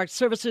 from Landmark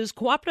Services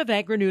Cooperative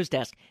Agri-News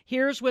Desk,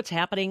 here's what's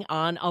happening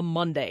on a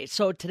Monday.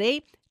 So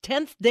today,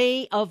 10th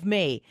day of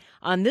May.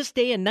 On this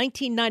day in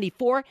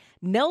 1994,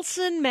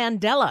 Nelson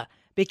Mandela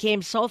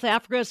became South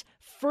Africa's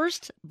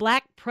first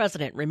black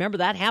president. Remember,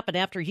 that happened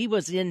after he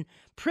was in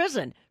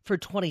prison for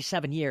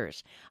 27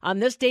 years. On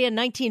this day in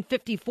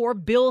 1954,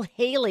 Bill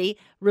Haley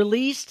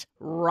released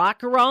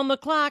Rock Around the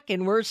Clock,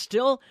 and we're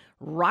still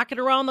rocking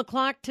around the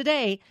clock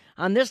today.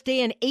 On this day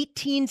in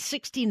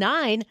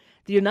 1869,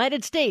 the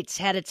United States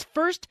had its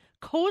first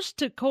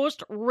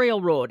coast-to-coast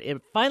railroad.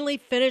 It finally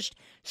finished.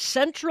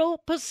 Central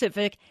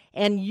Pacific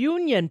and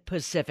Union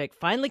Pacific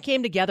finally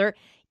came together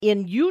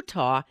in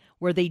Utah,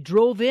 where they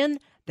drove in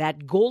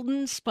that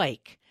golden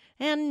spike.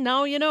 And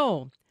now you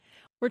know.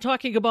 We're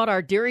talking about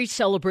our dairy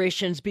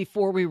celebrations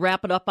before we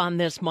wrap it up on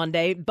this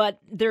Monday, but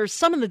there's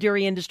some in the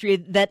dairy industry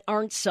that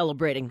aren't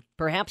celebrating.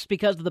 Perhaps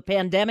because of the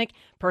pandemic,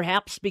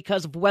 perhaps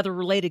because of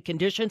weather-related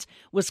conditions.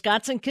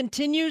 Wisconsin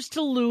continues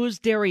to lose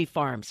dairy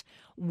farms.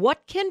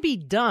 What can be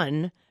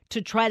done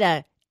to try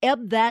to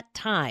ebb that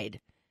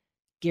tide?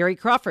 Gary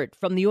Crawford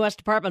from the U.S.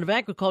 Department of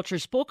Agriculture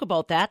spoke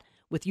about that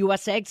with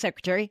U.S. Ag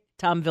Secretary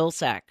Tom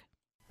Vilsack.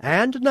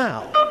 And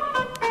now,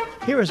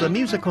 here is a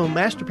musical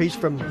masterpiece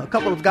from a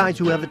couple of guys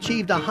who have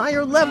achieved a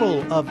higher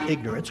level of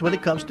ignorance when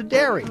it comes to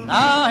dairy.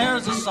 Now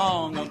here's a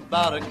song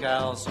about a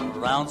cow so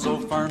round, so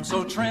firm,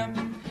 so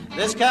trim.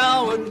 This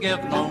cow wouldn't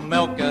give no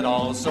milk at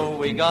all, so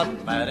we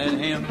got mad at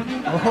him.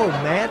 Oh,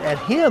 mad at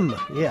him.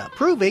 Yeah,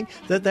 proving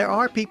that there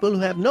are people who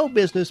have no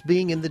business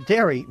being in the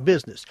dairy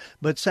business.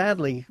 But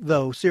sadly,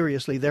 though,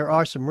 seriously, there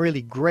are some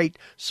really great,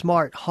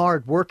 smart,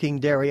 hard-working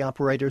dairy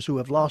operators who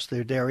have lost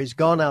their dairies,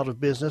 gone out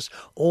of business,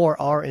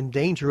 or are in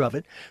danger of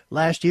it.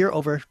 Last year,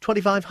 over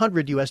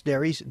 2,500 U.S.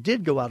 dairies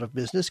did go out of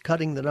business,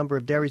 cutting the number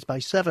of dairies by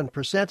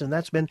 7%, and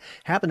that's been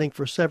happening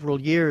for several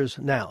years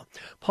now.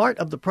 Part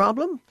of the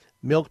problem?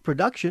 Milk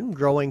production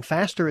growing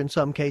faster in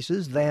some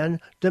cases than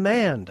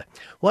demand.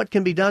 What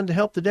can be done to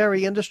help the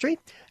dairy industry?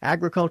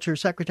 Agriculture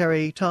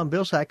Secretary Tom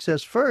Vilsack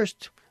says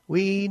first,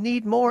 we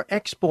need more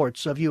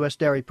exports of U.S.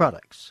 dairy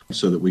products.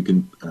 So that we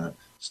can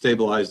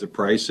stabilize the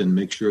price and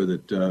make sure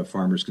that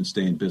farmers can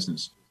stay in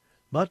business.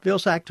 But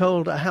Vilsack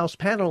told a House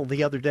panel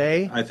the other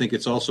day, I think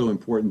it's also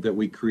important that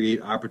we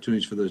create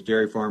opportunities for those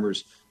dairy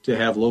farmers to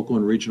have local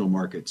and regional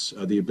markets,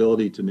 the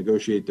ability to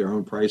negotiate their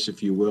own price,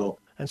 if you will.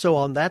 And so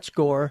on that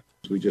score,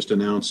 we just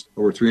announced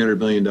over $300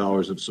 million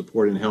of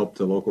support and help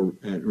to local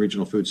and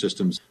regional food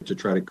systems to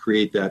try to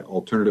create that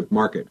alternative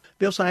market.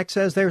 Vilsack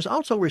says there's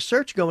also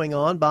research going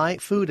on by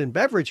food and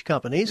beverage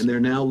companies. And they're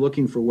now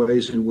looking for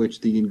ways in which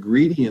the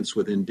ingredients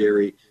within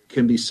dairy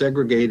can be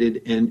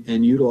segregated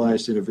and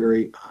utilized in a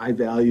very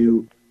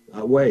high-value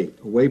way.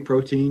 Whey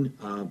protein,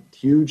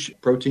 huge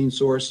protein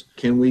source.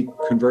 Can we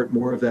convert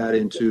more of that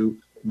into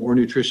more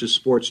nutritious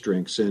sports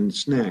drinks and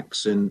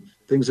snacks and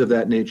things of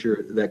that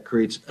nature that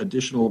creates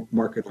additional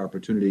market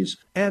opportunities?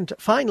 And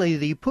finally,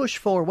 the push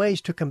for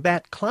ways to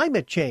combat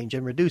climate change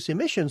and reduce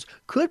emissions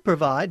could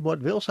provide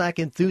what Vilsack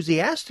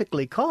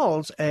enthusiastically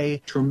calls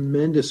a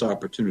tremendous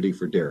opportunity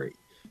for dairy.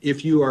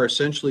 If you are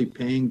essentially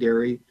paying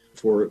dairy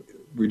for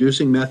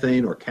reducing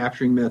methane or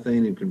capturing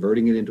methane and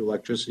converting it into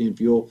electricity and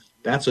fuel,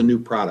 that's a new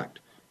product.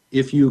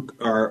 If you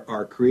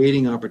are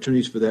creating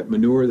opportunities for that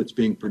manure that's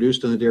being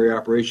produced in the dairy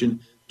operation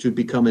to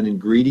become an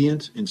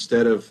ingredient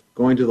instead of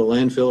going to the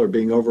landfill or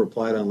being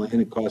over-applied on land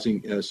and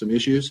causing some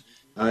issues.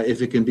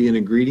 If it can be an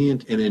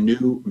ingredient in a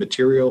new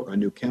material, a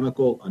new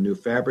chemical, a new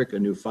fabric, a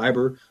new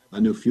fiber, a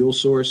new fuel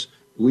source,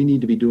 we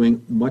need to be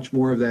doing much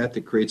more of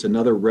that creates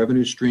another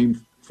revenue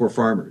stream for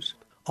farmers.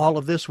 All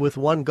of this with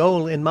one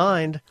goal in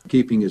mind: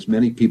 keeping as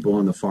many people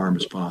on the farm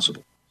as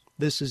possible.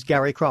 This is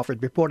Gary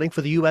Crawford reporting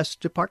for the U.S.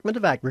 Department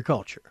of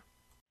Agriculture.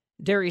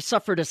 Dairy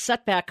suffered a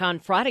setback on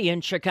Friday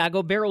in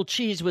Chicago. Barrel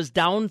cheese was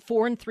down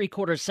 4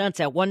 3/4 cents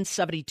at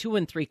 172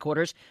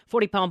 3/4.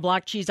 40-pound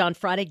block cheese on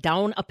Friday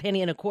down a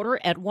penny and a quarter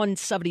at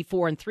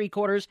 174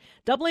 3/4.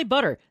 Double A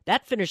butter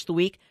that finished the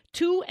week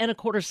 2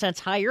 1/4 cents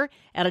higher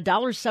at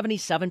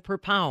 $1.77 per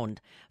pound.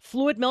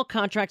 Fluid milk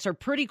contracts are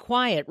pretty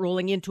quiet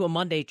rolling into a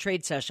Monday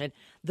trade session.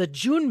 The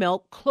June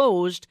milk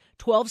closed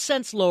 12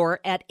 cents lower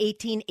at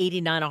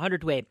 $18.89 a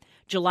hundredweight.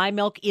 July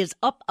milk is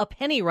up a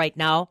penny right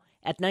now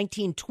at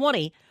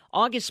 $19.20.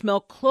 August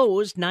milk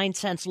closed 9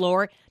 cents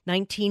lower,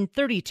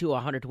 $19.32 a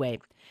hundredweight.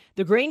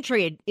 The grain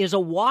trade is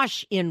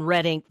awash in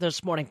red ink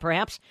this morning,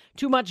 perhaps.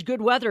 Too much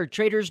good weather.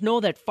 Traders know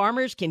that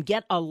farmers can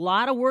get a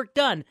lot of work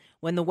done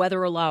when the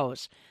weather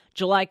allows.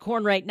 July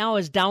corn right now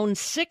is down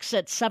 6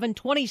 at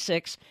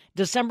 $7.26.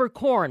 December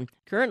corn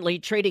currently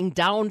trading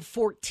down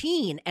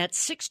 14 at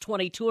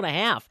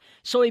 $6.22.5.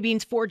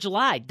 Soybeans for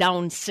July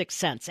down 6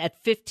 cents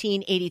at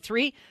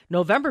 $15.83.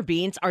 November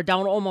beans are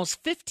down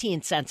almost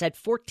 15 cents at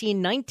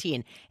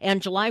 $14.19.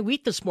 And July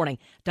wheat this morning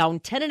down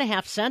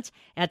 10.5 cents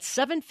at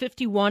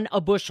 $7.51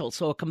 a bushel.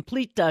 So a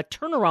complete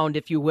turnaround,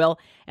 if you will,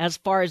 as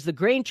far as the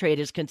grain trade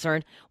is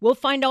concerned. We'll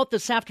find out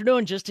this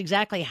afternoon just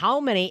exactly how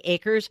many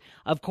acres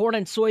of corn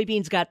and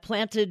soybeans got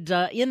planted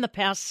in the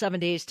past 7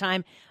 days'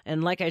 time.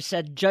 And like I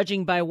said,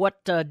 judging by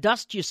what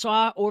dust you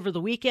saw over the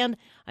weekend,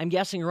 I'm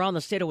guessing around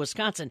the state of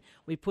Wisconsin,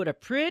 we put a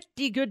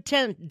pretty good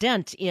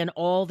dent in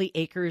all the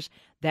acres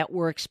that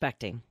we're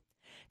expecting.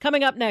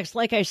 Coming up next,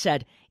 like I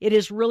said, it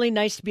is really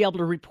nice to be able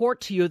to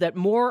report to you that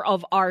more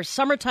of our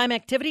summertime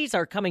activities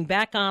are coming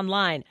back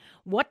online.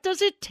 What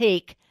does it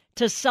take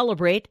to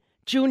celebrate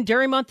June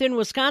Dairy Month in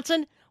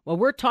Wisconsin? Well,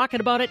 we're talking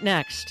about it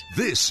next.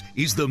 This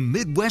is the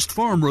Midwest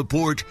Farm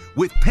Report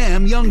with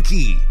Pam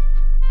Youngkey.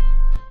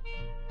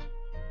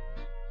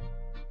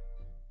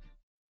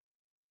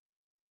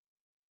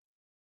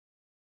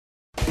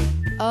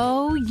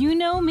 Oh, you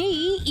know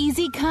me.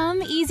 Easy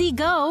come, easy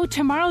go.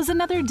 Tomorrow's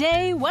another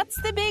day.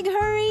 What's the big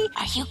hurry?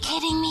 Are you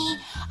kidding me?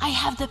 I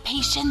have the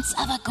patience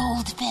of a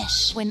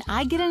goldfish. When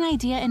I get an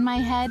idea in my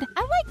head,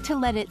 I like to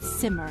let it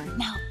simmer.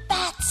 Now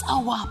that's a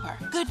whopper.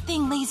 Good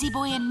thing Lazy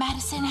Boy in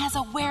Madison has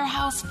a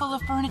warehouse full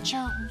of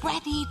furniture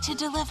ready to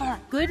deliver.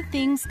 Good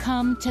things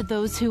come to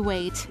those who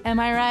wait. Am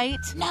I right?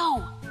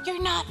 No. You're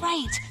not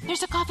right.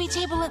 There's a coffee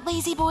table at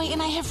Lazy Boy,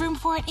 and I have room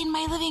for it in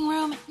my living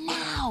room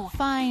now.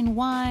 Fine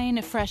wine,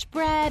 fresh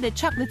bread, a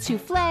chocolate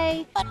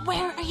souffle. But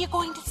where are you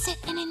going to sit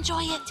and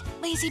enjoy it?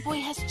 Lazy Boy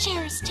has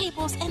chairs,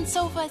 tables, and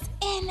sofas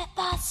in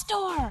the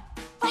store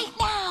right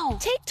now.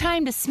 Take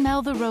time to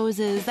smell the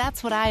roses.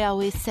 That's what I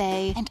always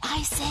say. And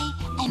I say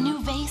a new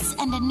vase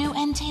and a new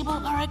end table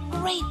are a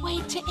great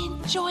way to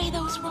enjoy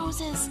those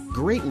roses.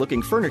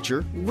 Great-looking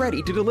furniture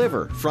ready to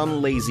deliver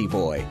from Lazy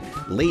Boy.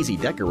 Lazy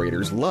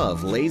decorators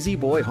love Lazy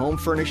Boy Home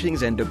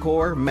Furnishings and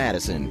Decor,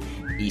 Madison.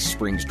 East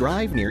Springs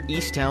Drive near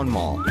Easttown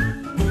Mall.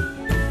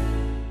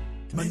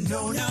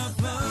 Monona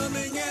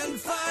Plumbing and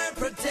Fire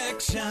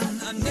Protection,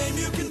 a name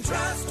you can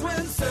trust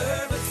when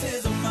service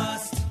is a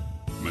must.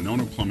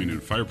 Monona Plumbing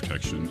and Fire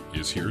Protection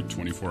is here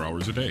 24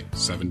 hours a day,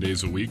 7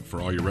 days a week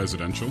for all your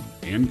residential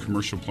and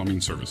commercial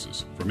plumbing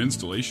services. From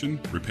installation,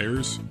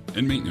 repairs,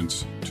 and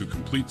maintenance to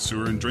complete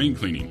sewer and drain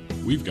cleaning,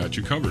 we've got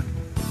you covered.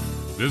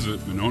 Visit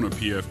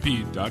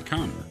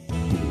MononaPFP.com.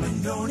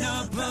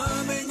 Monona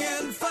Plumbing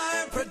and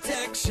Fire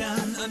Protection,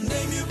 a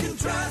name you can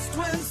trust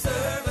when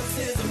service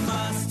is a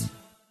must.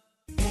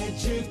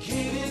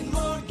 Educated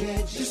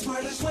mortgage, the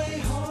smartest way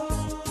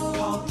home.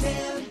 Call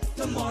Dan,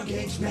 the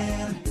mortgage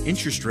man.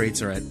 Interest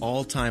rates are at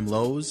all-time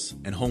lows,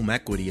 and home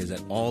equity is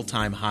at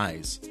all-time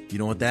highs. You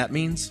know what that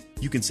means?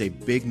 You can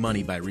save big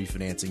money by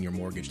refinancing your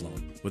mortgage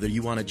loan. Whether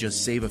you want to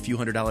just save a few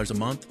 $100s a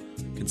month,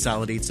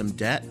 consolidate some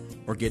debt,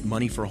 or get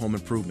money for home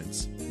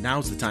improvements,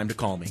 now's the time to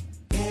call me.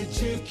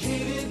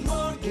 Educated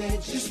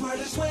mortgage, the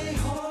smartest way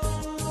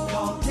home.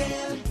 Call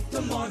Dan,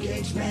 the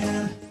mortgage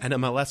man.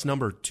 NMLS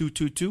number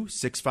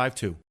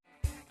 222652.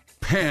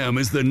 Pam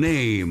is the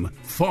name.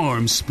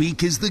 Farm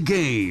speak is the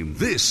game.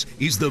 This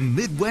is the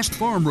Midwest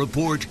Farm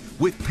Report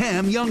with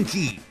Pam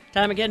Youngkey.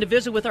 Time again to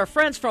visit with our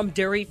friends from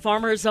Dairy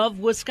Farmers of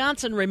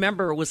Wisconsin.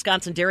 Remember,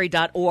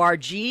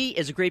 wisconsindairy.org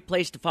is a great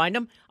place to find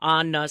them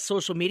on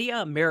social media,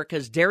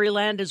 America's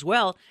Dairyland as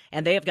well.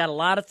 And they have got a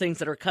lot of things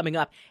that are coming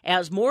up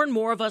as more and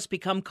more of us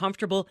become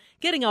comfortable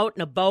getting out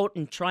and about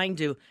and trying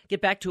to get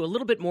back to a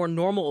little bit more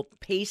normal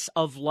pace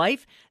of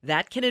life.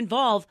 That can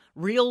involve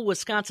real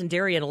Wisconsin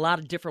dairy in a lot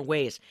of different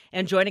ways.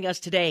 And joining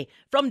us today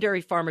from Dairy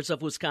Farmers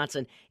of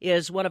Wisconsin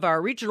is one of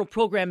our regional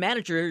program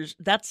managers.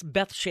 That's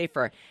Beth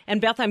Schaefer.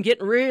 And Beth, I'm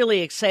getting really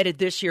really excited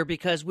this year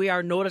because we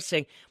are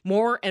noticing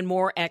more and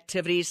more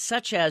activities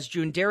such as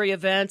June Dairy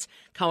events,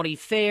 county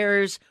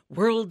fairs,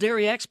 World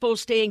Dairy Expo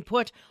staying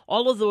put.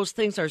 All of those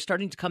things are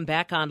starting to come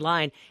back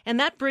online. And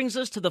that brings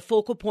us to the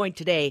focal point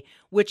today,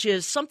 which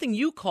is something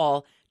you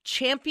call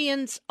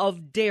Champions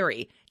of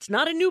Dairy. It's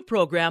not a new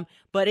program,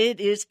 but it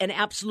is an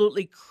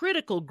absolutely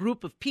critical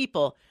group of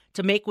people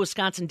to make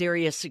Wisconsin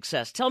Dairy a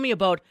success. Tell me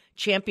about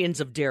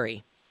Champions of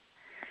Dairy.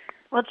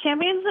 Well,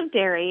 Champions of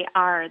Dairy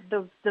are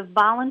the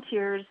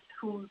volunteers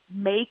who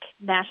make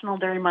National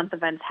Dairy Month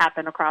events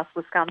happen across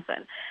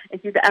Wisconsin.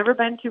 If you've ever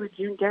been to a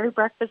June Dairy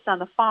breakfast on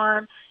the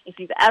farm, if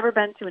you've ever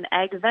been to an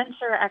ag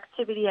venture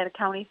activity at a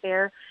county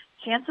fair,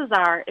 chances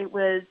are it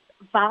was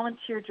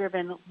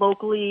volunteer-driven,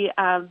 locally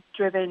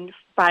driven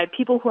by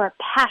people who are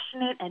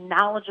passionate and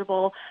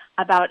knowledgeable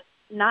about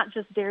not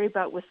just dairy,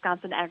 but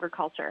Wisconsin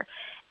agriculture.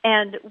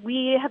 And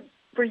we have,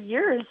 for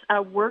years,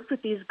 worked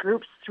with these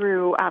groups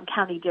through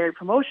county dairy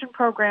promotion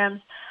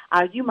programs.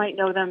 You might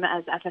know them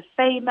as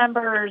FFA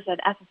members and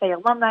FFA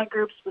alumni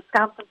groups,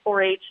 Wisconsin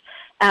 4-H,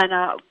 and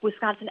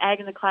Wisconsin Ag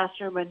in the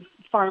Classroom and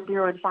Farm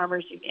Bureau and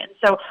Farmers Union.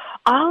 So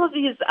all of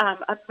these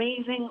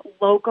amazing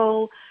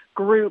local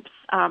groups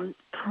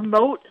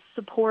promote,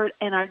 support,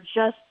 and are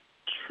just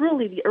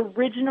truly the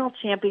original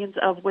champions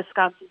of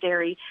Wisconsin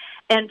dairy.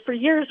 And for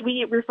years,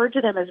 we referred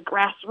to them as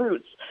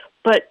grassroots.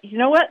 But you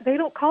know what? They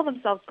don't call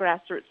themselves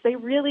grassroots. They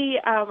really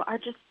are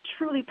just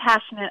truly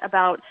passionate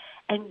about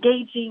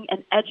engaging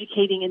and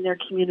educating in their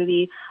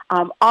community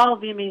all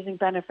of the amazing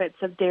benefits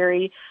of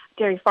dairy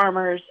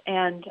farmers,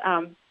 and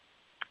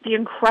the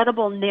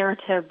incredible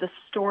narrative, the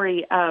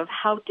story of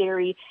how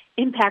dairy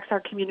impacts our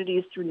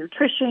communities through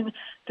nutrition,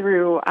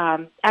 through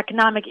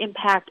economic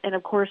impact, and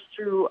of course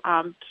through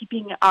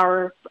keeping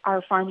our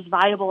farms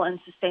viable and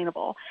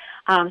sustainable.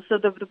 So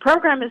the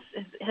program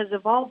has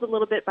evolved a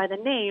little bit by the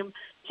name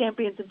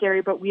Champions of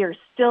Dairy, but we are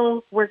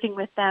still working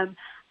with them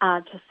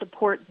to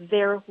support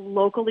their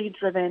locally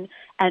driven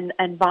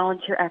and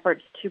volunteer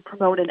efforts to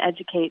promote and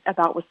educate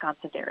about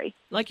Wisconsin dairy.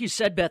 Like you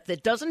said, Beth,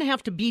 it doesn't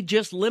have to be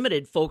just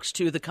limited, folks,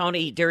 to the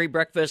county dairy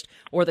breakfast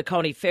or the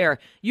county fair.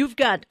 You've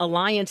got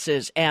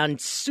alliances and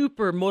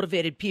super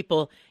motivated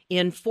people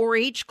in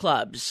 4-H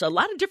clubs, a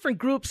lot of different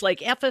groups like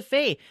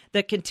FFA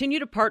that continue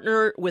to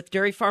partner with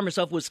Dairy Farmers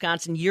of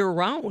Wisconsin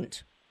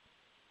year-round.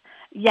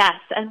 Yes,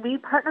 and we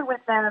partner with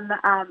them.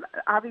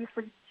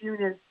 Obviously,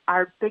 June is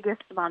our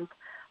biggest month.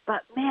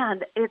 But,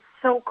 man, it's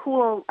so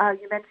cool.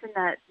 You mentioned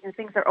that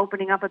things are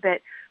opening up a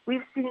bit.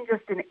 We've seen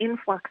just an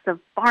influx of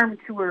farm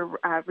tour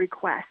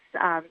requests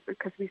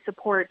because we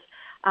support,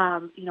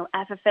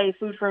 FFA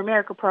Food for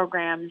America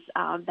programs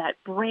that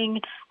bring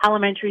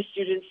elementary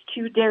students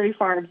to dairy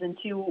farms and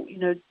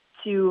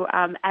to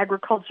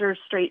agriculture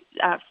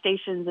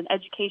stations and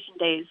education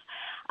days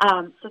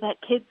so that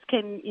kids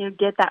can,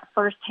 get that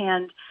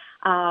firsthand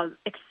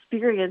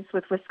experience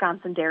with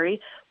Wisconsin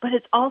dairy. But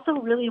it's also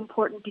really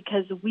important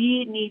because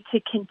we need to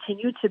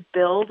continue to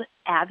build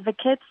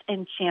advocates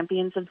and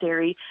champions of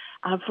dairy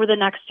for the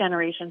next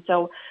generation.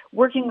 So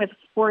working with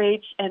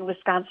 4-H and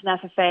Wisconsin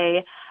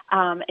FFA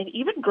and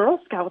even Girl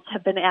Scouts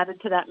have been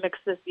added to that mix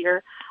this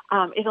year.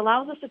 It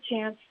allows us a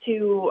chance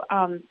to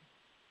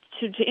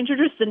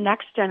introduce the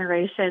next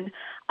generation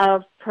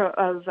of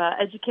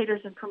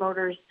educators and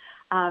promoters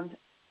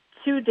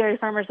to Dairy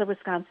Farmers of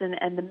Wisconsin,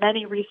 and the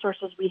many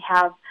resources we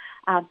have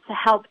to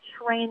help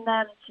train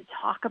them to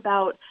talk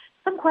about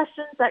some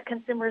questions that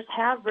consumers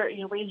have,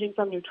 ranging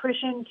from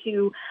nutrition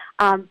to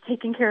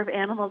taking care of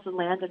animals and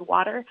land and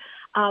water,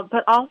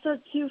 but also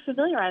to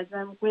familiarize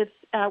them with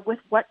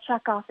what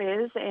checkoff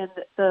is and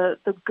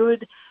the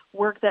good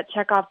work that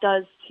checkoff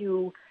does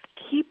to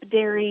keep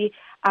dairy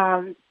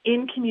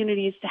in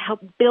communities, to help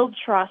build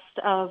trust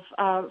of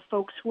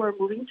folks who are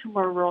moving to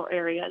more rural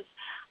areas.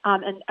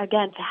 And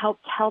again, to help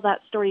tell that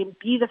story and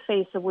be the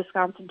face of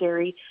Wisconsin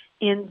dairy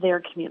in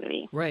their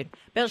community. Right.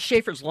 Beth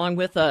Schaefer's along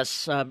with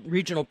us,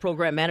 Regional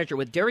Program Manager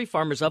with Dairy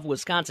Farmers of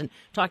Wisconsin,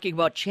 talking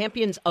about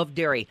Champions of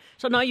Dairy.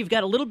 So now you've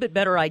got a little bit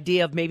better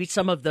idea of maybe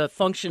some of the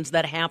functions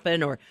that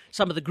happen or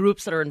some of the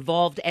groups that are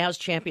involved as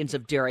Champions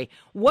of Dairy.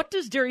 What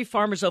does Dairy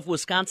Farmers of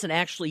Wisconsin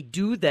actually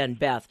do then,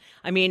 Beth?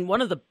 I mean,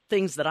 one of the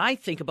things that I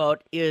think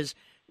about is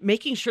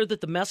making sure that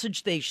the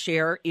message they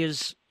share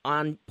is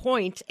on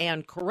point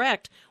and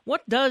correct.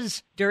 What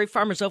does Dairy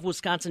Farmers of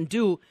Wisconsin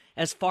do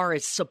as far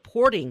as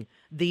supporting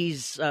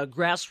these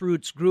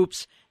grassroots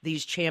groups,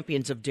 these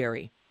champions of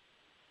dairy?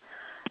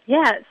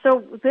 Yeah,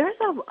 so there's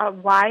a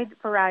wide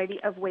variety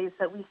of ways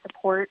that we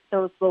support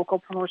those local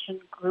promotion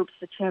groups,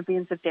 the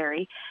Champions of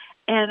Dairy.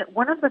 And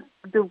one of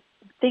the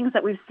things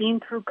that we've seen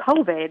through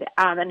COVID,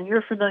 and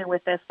you're familiar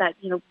with this, that,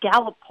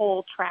 Gallup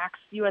poll tracks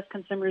U.S.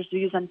 consumers'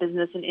 views on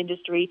business and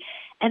industry.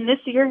 And this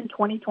year in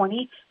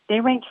 2020, they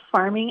ranked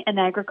farming and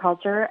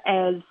agriculture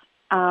as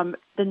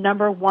the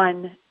number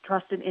one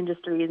trusted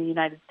industry in the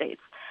United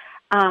States.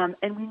 And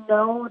we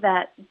know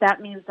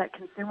that means that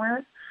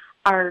consumers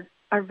are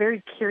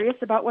very curious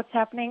about what's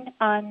happening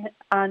on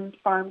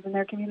farms in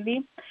their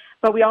community.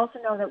 But we also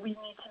know that we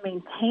need to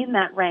maintain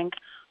that rank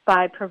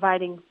by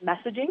providing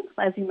messaging.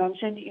 As you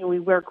mentioned, we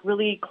work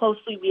really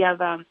closely. We have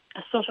a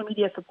social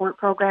media support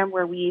program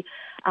where we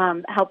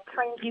help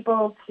train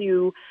people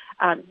to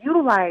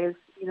utilize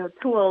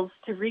tools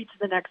to reach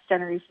the next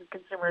generation of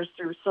consumers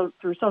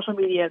through social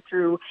media,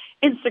 through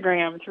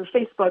Instagram, through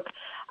Facebook.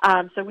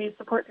 So we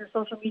support through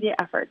social media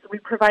efforts. We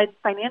provide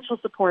financial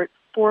support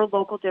for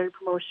local dairy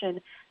promotion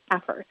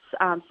efforts.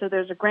 So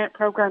there's a grant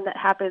program that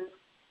happens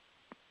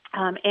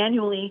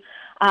annually,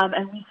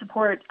 and we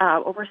support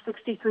over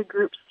 63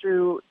 groups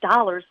through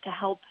dollars to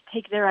help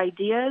take their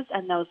ideas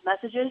and those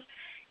messages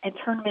and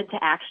turn them into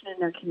action in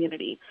their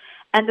community.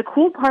 And the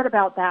cool part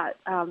about that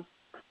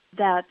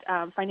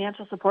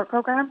financial support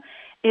program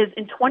is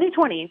in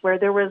 2020, where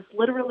there was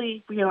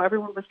literally,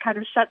 everyone was kind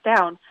of shut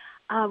down,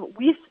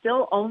 we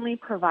still only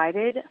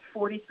provided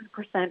 43%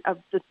 of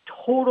the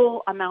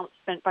total amount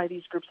spent by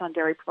these groups on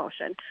dairy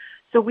promotion.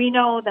 So we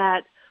know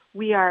that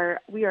we are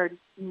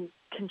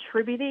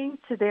contributing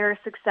to their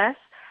success,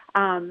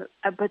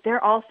 but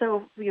they're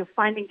also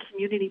finding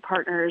community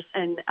partners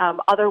and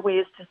other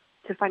ways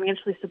to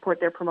financially support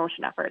their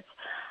promotion efforts,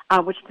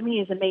 which to me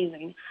is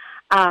amazing.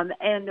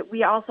 And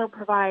we also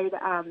provide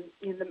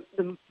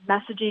the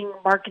messaging,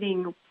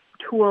 marketing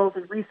tools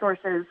and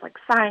resources like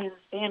signs,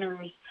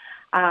 banners,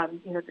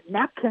 the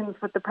napkins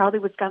with the Proudly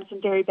Wisconsin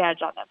Dairy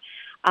badge on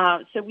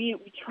them. So we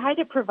try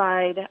to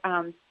provide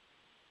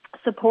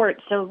support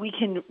so we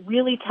can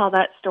really tell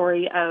that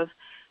story of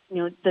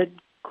the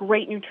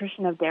great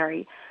nutrition of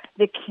dairy,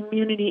 the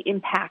community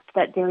impact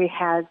that dairy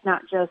has,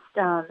 not just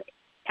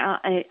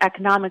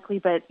economically,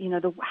 but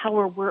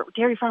how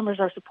dairy farmers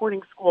are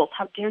supporting schools,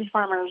 how dairy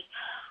farmers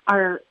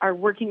are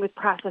working with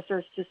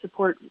processors to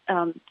support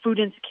food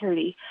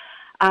insecurity,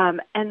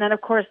 and then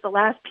of course the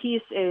last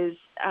piece is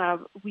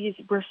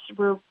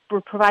we're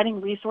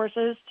providing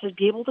resources to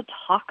be able to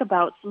talk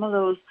about some of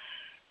those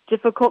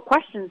difficult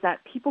questions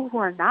that people who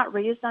are not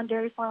raised on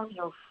dairy farms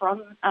or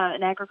from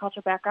an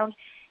agriculture background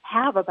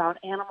have about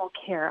animal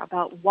care,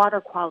 about water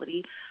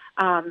quality.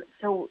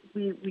 So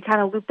we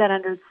kind of loop that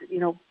under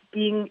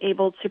being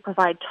able to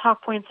provide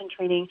talk points and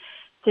training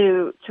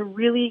to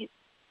really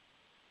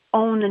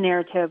own the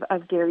narrative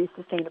of dairy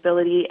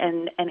sustainability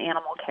and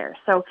animal care.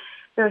 So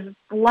there's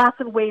lots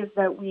of ways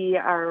that we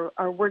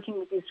are working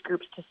with these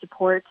groups to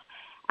support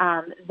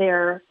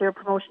their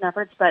promotion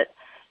efforts. But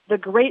the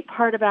great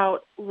part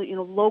about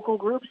local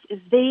groups is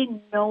they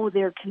know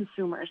their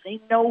consumers. They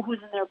know who's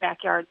in their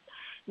backyard.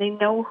 They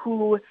know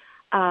who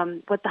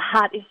what the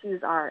hot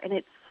issues are, and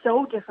it's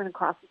so different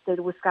across the state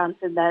of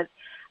Wisconsin that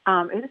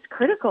it is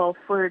critical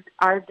for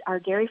our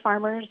dairy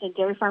farmers and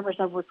dairy farmers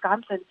of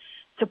Wisconsin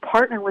to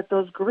partner with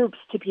those groups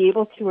to be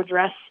able to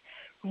address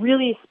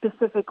really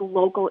specific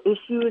local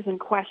issues and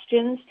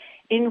questions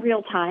in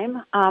real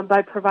time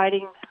by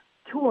providing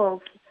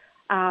tools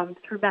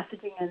through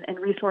messaging and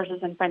resources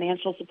and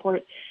financial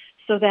support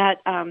so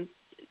that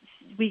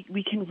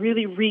we can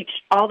really reach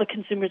all the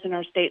consumers in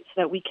our state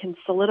so that we can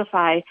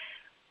solidify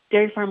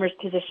dairy farmers'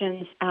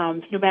 positions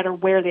no matter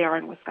where they are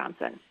in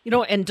Wisconsin.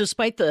 And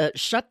despite the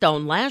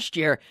shutdown last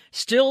year,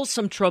 still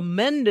some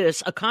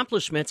tremendous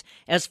accomplishments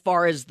as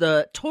far as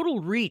the total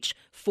reach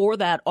for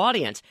that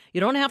audience. You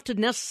don't have to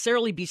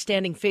necessarily be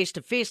standing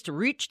face-to-face to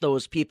reach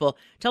those people.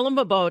 Tell them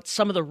about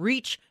some of the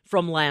reach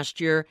from last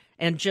year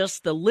and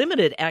just the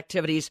limited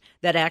activities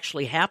that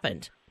actually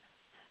happened.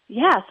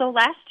 Yeah, so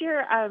last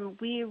year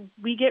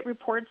we get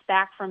reports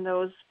back from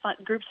those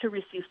groups who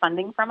receive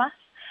funding from us.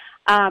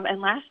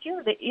 And last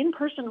year, the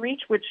in-person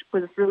reach, which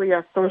was really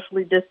a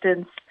socially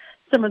distanced,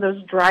 some of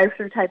those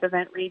drive-through type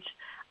event reach,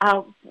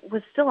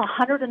 was still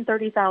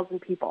 130,000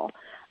 people.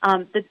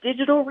 The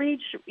digital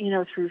reach,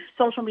 through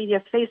social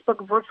media,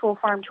 Facebook, virtual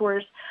farm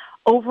tours,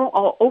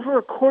 overall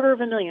over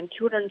 250,000,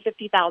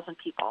 250,000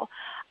 people.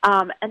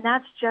 And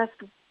that's just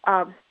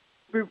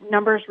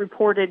numbers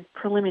reported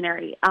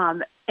preliminary.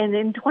 And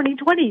in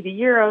 2020, the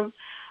year of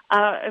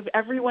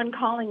everyone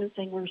calling and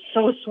saying, we're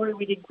so sorry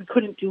we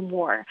couldn't do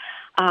more.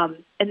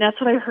 And that's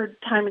what I heard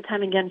time and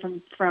time again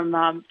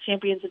from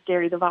Champions of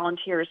Dairy, the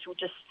volunteers, who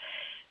just,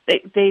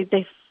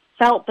 they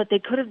felt that they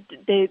could have,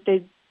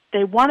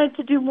 they wanted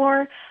to do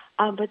more,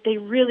 but they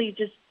really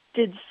just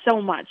did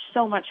so much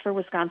for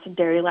Wisconsin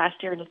dairy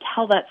last year, and to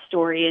tell that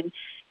story and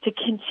to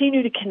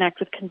continue to connect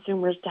with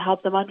consumers to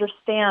help them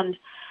understand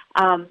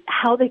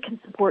how they can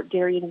support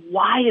dairy and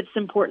why it's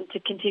important to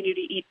continue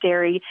to eat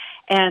dairy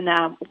and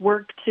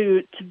work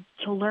to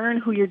learn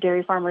who your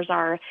dairy farmers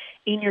are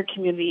in your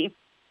community.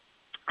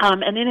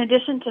 And in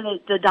addition to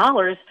the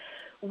dollars,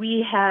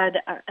 we had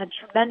a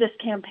tremendous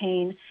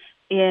campaign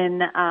in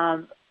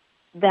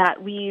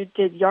that we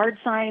did yard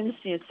signs,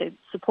 to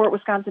support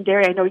Wisconsin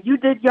dairy. I know you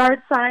did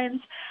yard signs.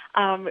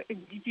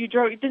 If you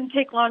drove, it didn't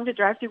take long to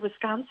drive through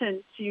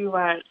Wisconsin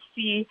to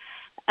see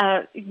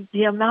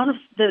the amount of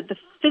the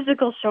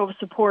physical show of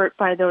support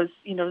by those,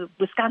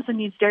 Wisconsin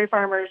Needs Dairy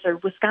Farmers or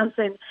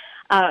Wisconsin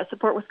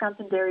Support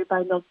Wisconsin Dairy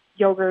by Milk,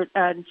 Yogurt,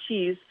 and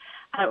Cheese.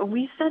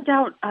 We sent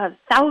out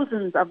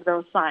thousands of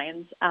those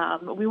signs.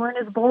 We weren't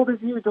as bold as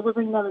you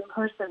delivering them in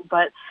person,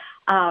 but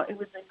It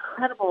was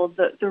incredible,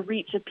 the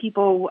reach of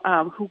people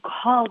who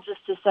called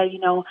just to say,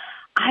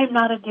 I'm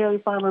not a dairy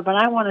farmer, but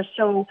I want to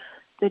show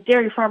the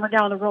dairy farmer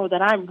down the road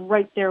that I'm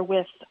right there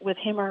with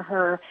him or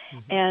her,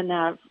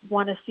 and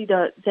want to see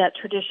that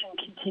tradition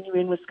continue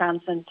in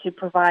Wisconsin to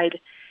provide,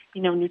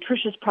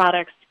 nutritious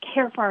products,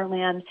 care for our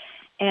land,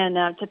 and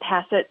to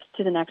pass it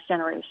to the next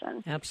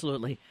generation.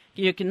 Absolutely.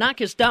 You can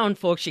knock us down,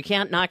 folks. You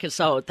can't knock us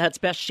out. That's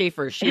Beth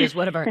Schaefer. She is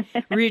one of our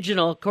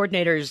regional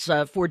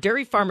coordinators for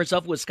Dairy Farmers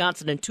of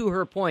Wisconsin. And to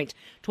her point,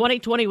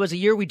 2020 was a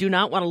year we do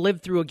not want to live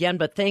through again,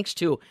 but thanks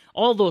to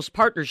all those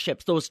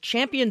partnerships, those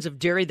champions of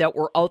dairy that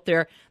were out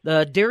there,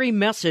 the dairy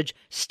message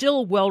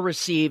still well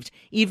received,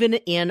 even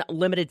in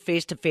limited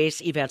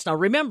face-to-face events. Now,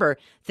 remember,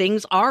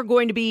 things are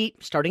going to be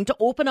starting to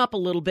open up a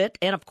little bit.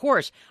 And, of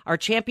course, our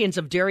champions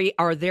of dairy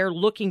are there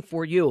looking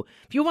for you.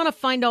 If you want to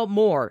find out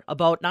more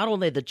about not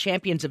only the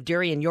champions of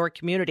dairy in your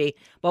community,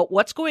 but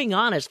what's going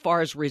on as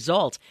far as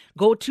results,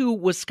 go to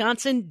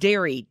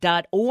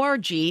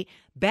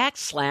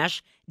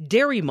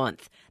wisconsindairy.org/Dairy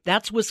Month.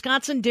 That's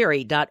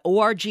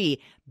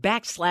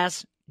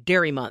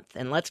wisconsindairy.org/Dairy Month.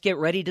 And let's get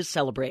ready to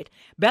celebrate.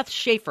 Beth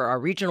Schaefer, our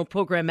regional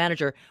program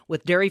manager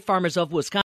with Dairy Farmers of Wisconsin.